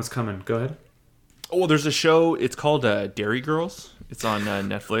don't know when it's coming. Go ahead. Oh, well, there's a show. It's called Dairy Girls. It's on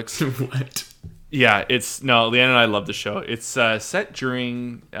Netflix. What? Yeah, Leanne and I love the show. It's set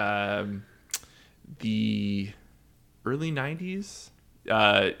during the early 90s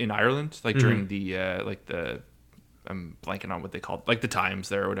in Ireland, like during the I'm blanking on what they called, like the times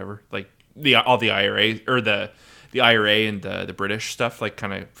there or whatever, like all the IRA or the IRA and the British stuff, like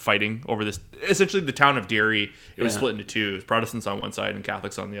kind of fighting over this. Essentially, the town of Derry, it was split into two. It was Protestants on one side and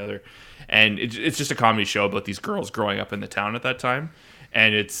Catholics on the other. And it's just a comedy show about these girls growing up in the town at that time.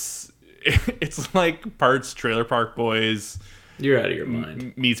 And it's like Trailer Park Boys. You're out of your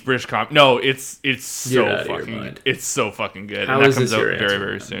mind. Meets British comedy. No, it's so fucking good. How and that is comes this out your very, answer?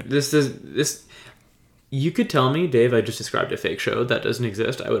 very soon. This. You could tell me, Dave, I just described a fake show that doesn't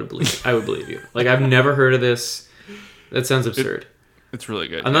exist. I would believe you. Like, I've never heard of this. That sounds absurd. It's really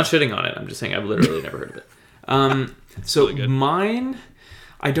good. I'm not shitting on it. I'm just saying I've literally never heard of it. So really mine,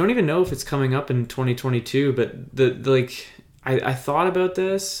 I don't even know if it's coming up in 2022, but I thought about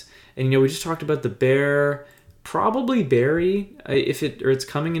this, and we just talked about The Bear, probably Barry, it's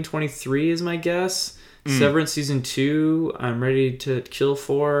coming in 23 is my guess. Severance season 2, I'm ready to kill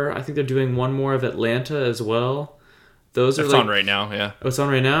for. I think they're doing one more of Atlanta as well. It's on right now, yeah. Oh, it's on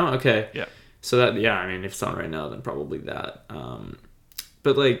right now? Okay. Yeah. So that, if it's on right now, then probably that.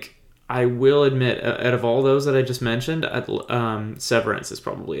 But I will admit, out of all those that I just mentioned, Severance is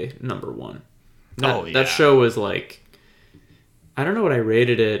probably number one. That show was I don't know what I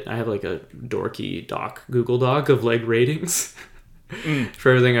rated it. I have a dorky Google Doc of ratings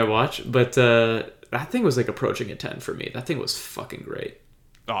for everything I watch. But that thing was approaching a 10 for me. That thing was fucking great.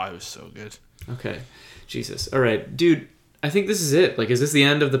 Oh, it was so good. Okay. Jesus. All right, dude. I think this is it. Like, is this the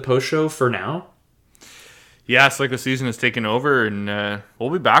end of the post show for now? Yeah, it's like the season has taken over, and we'll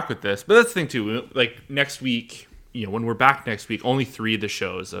be back with this. But that's the thing too. Like next week, when we're back next week, only 3 of the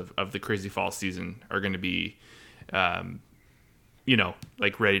shows of the Crazy Fall season are going to be,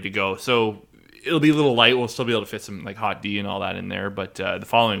 like ready to go. So it'll be a little light. We'll still be able to fit some like Hot D and all that in there. But the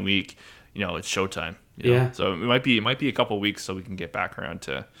following week, it's showtime. Yeah. So it might be a couple of weeks so we can get back around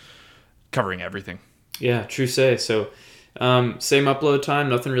to covering everything. Yeah, true say. So. Same upload time,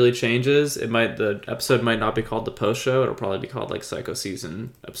 nothing really changes. The episode might not be called the post show. It'll probably be called like Psycho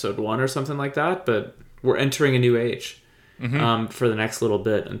Season episode 1 or something like that. But we're entering a new age for the next little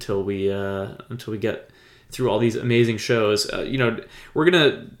bit until we get through all these amazing shows. We're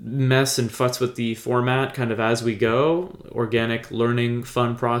gonna mess and futz with the format kind of as we go. Organic learning,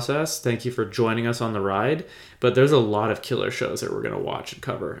 fun process. Thank you for joining us on the ride. But there's a lot of killer shows that we're gonna watch and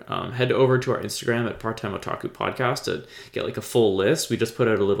cover. Head over to our Instagram at Part Time Otaku Podcast to get like a full list. We just put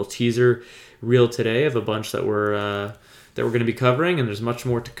out a little teaser reel today of a bunch that we're gonna be covering, and there's much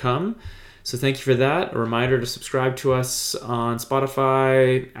more to come. So thank you for that. A reminder to subscribe to us on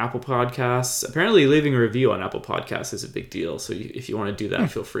Spotify, Apple Podcasts. Apparently leaving a review on Apple Podcasts is a big deal. So if you want to do that,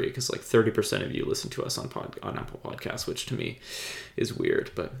 feel free, because like 30% of you listen to us on Apple Podcasts, which to me is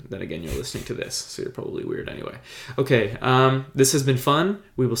weird. But then again, you're listening to this, so you're probably weird anyway. Okay, this has been fun.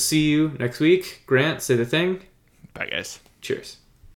 We will see you next week. Grant, say the thing. Bye, guys. Cheers.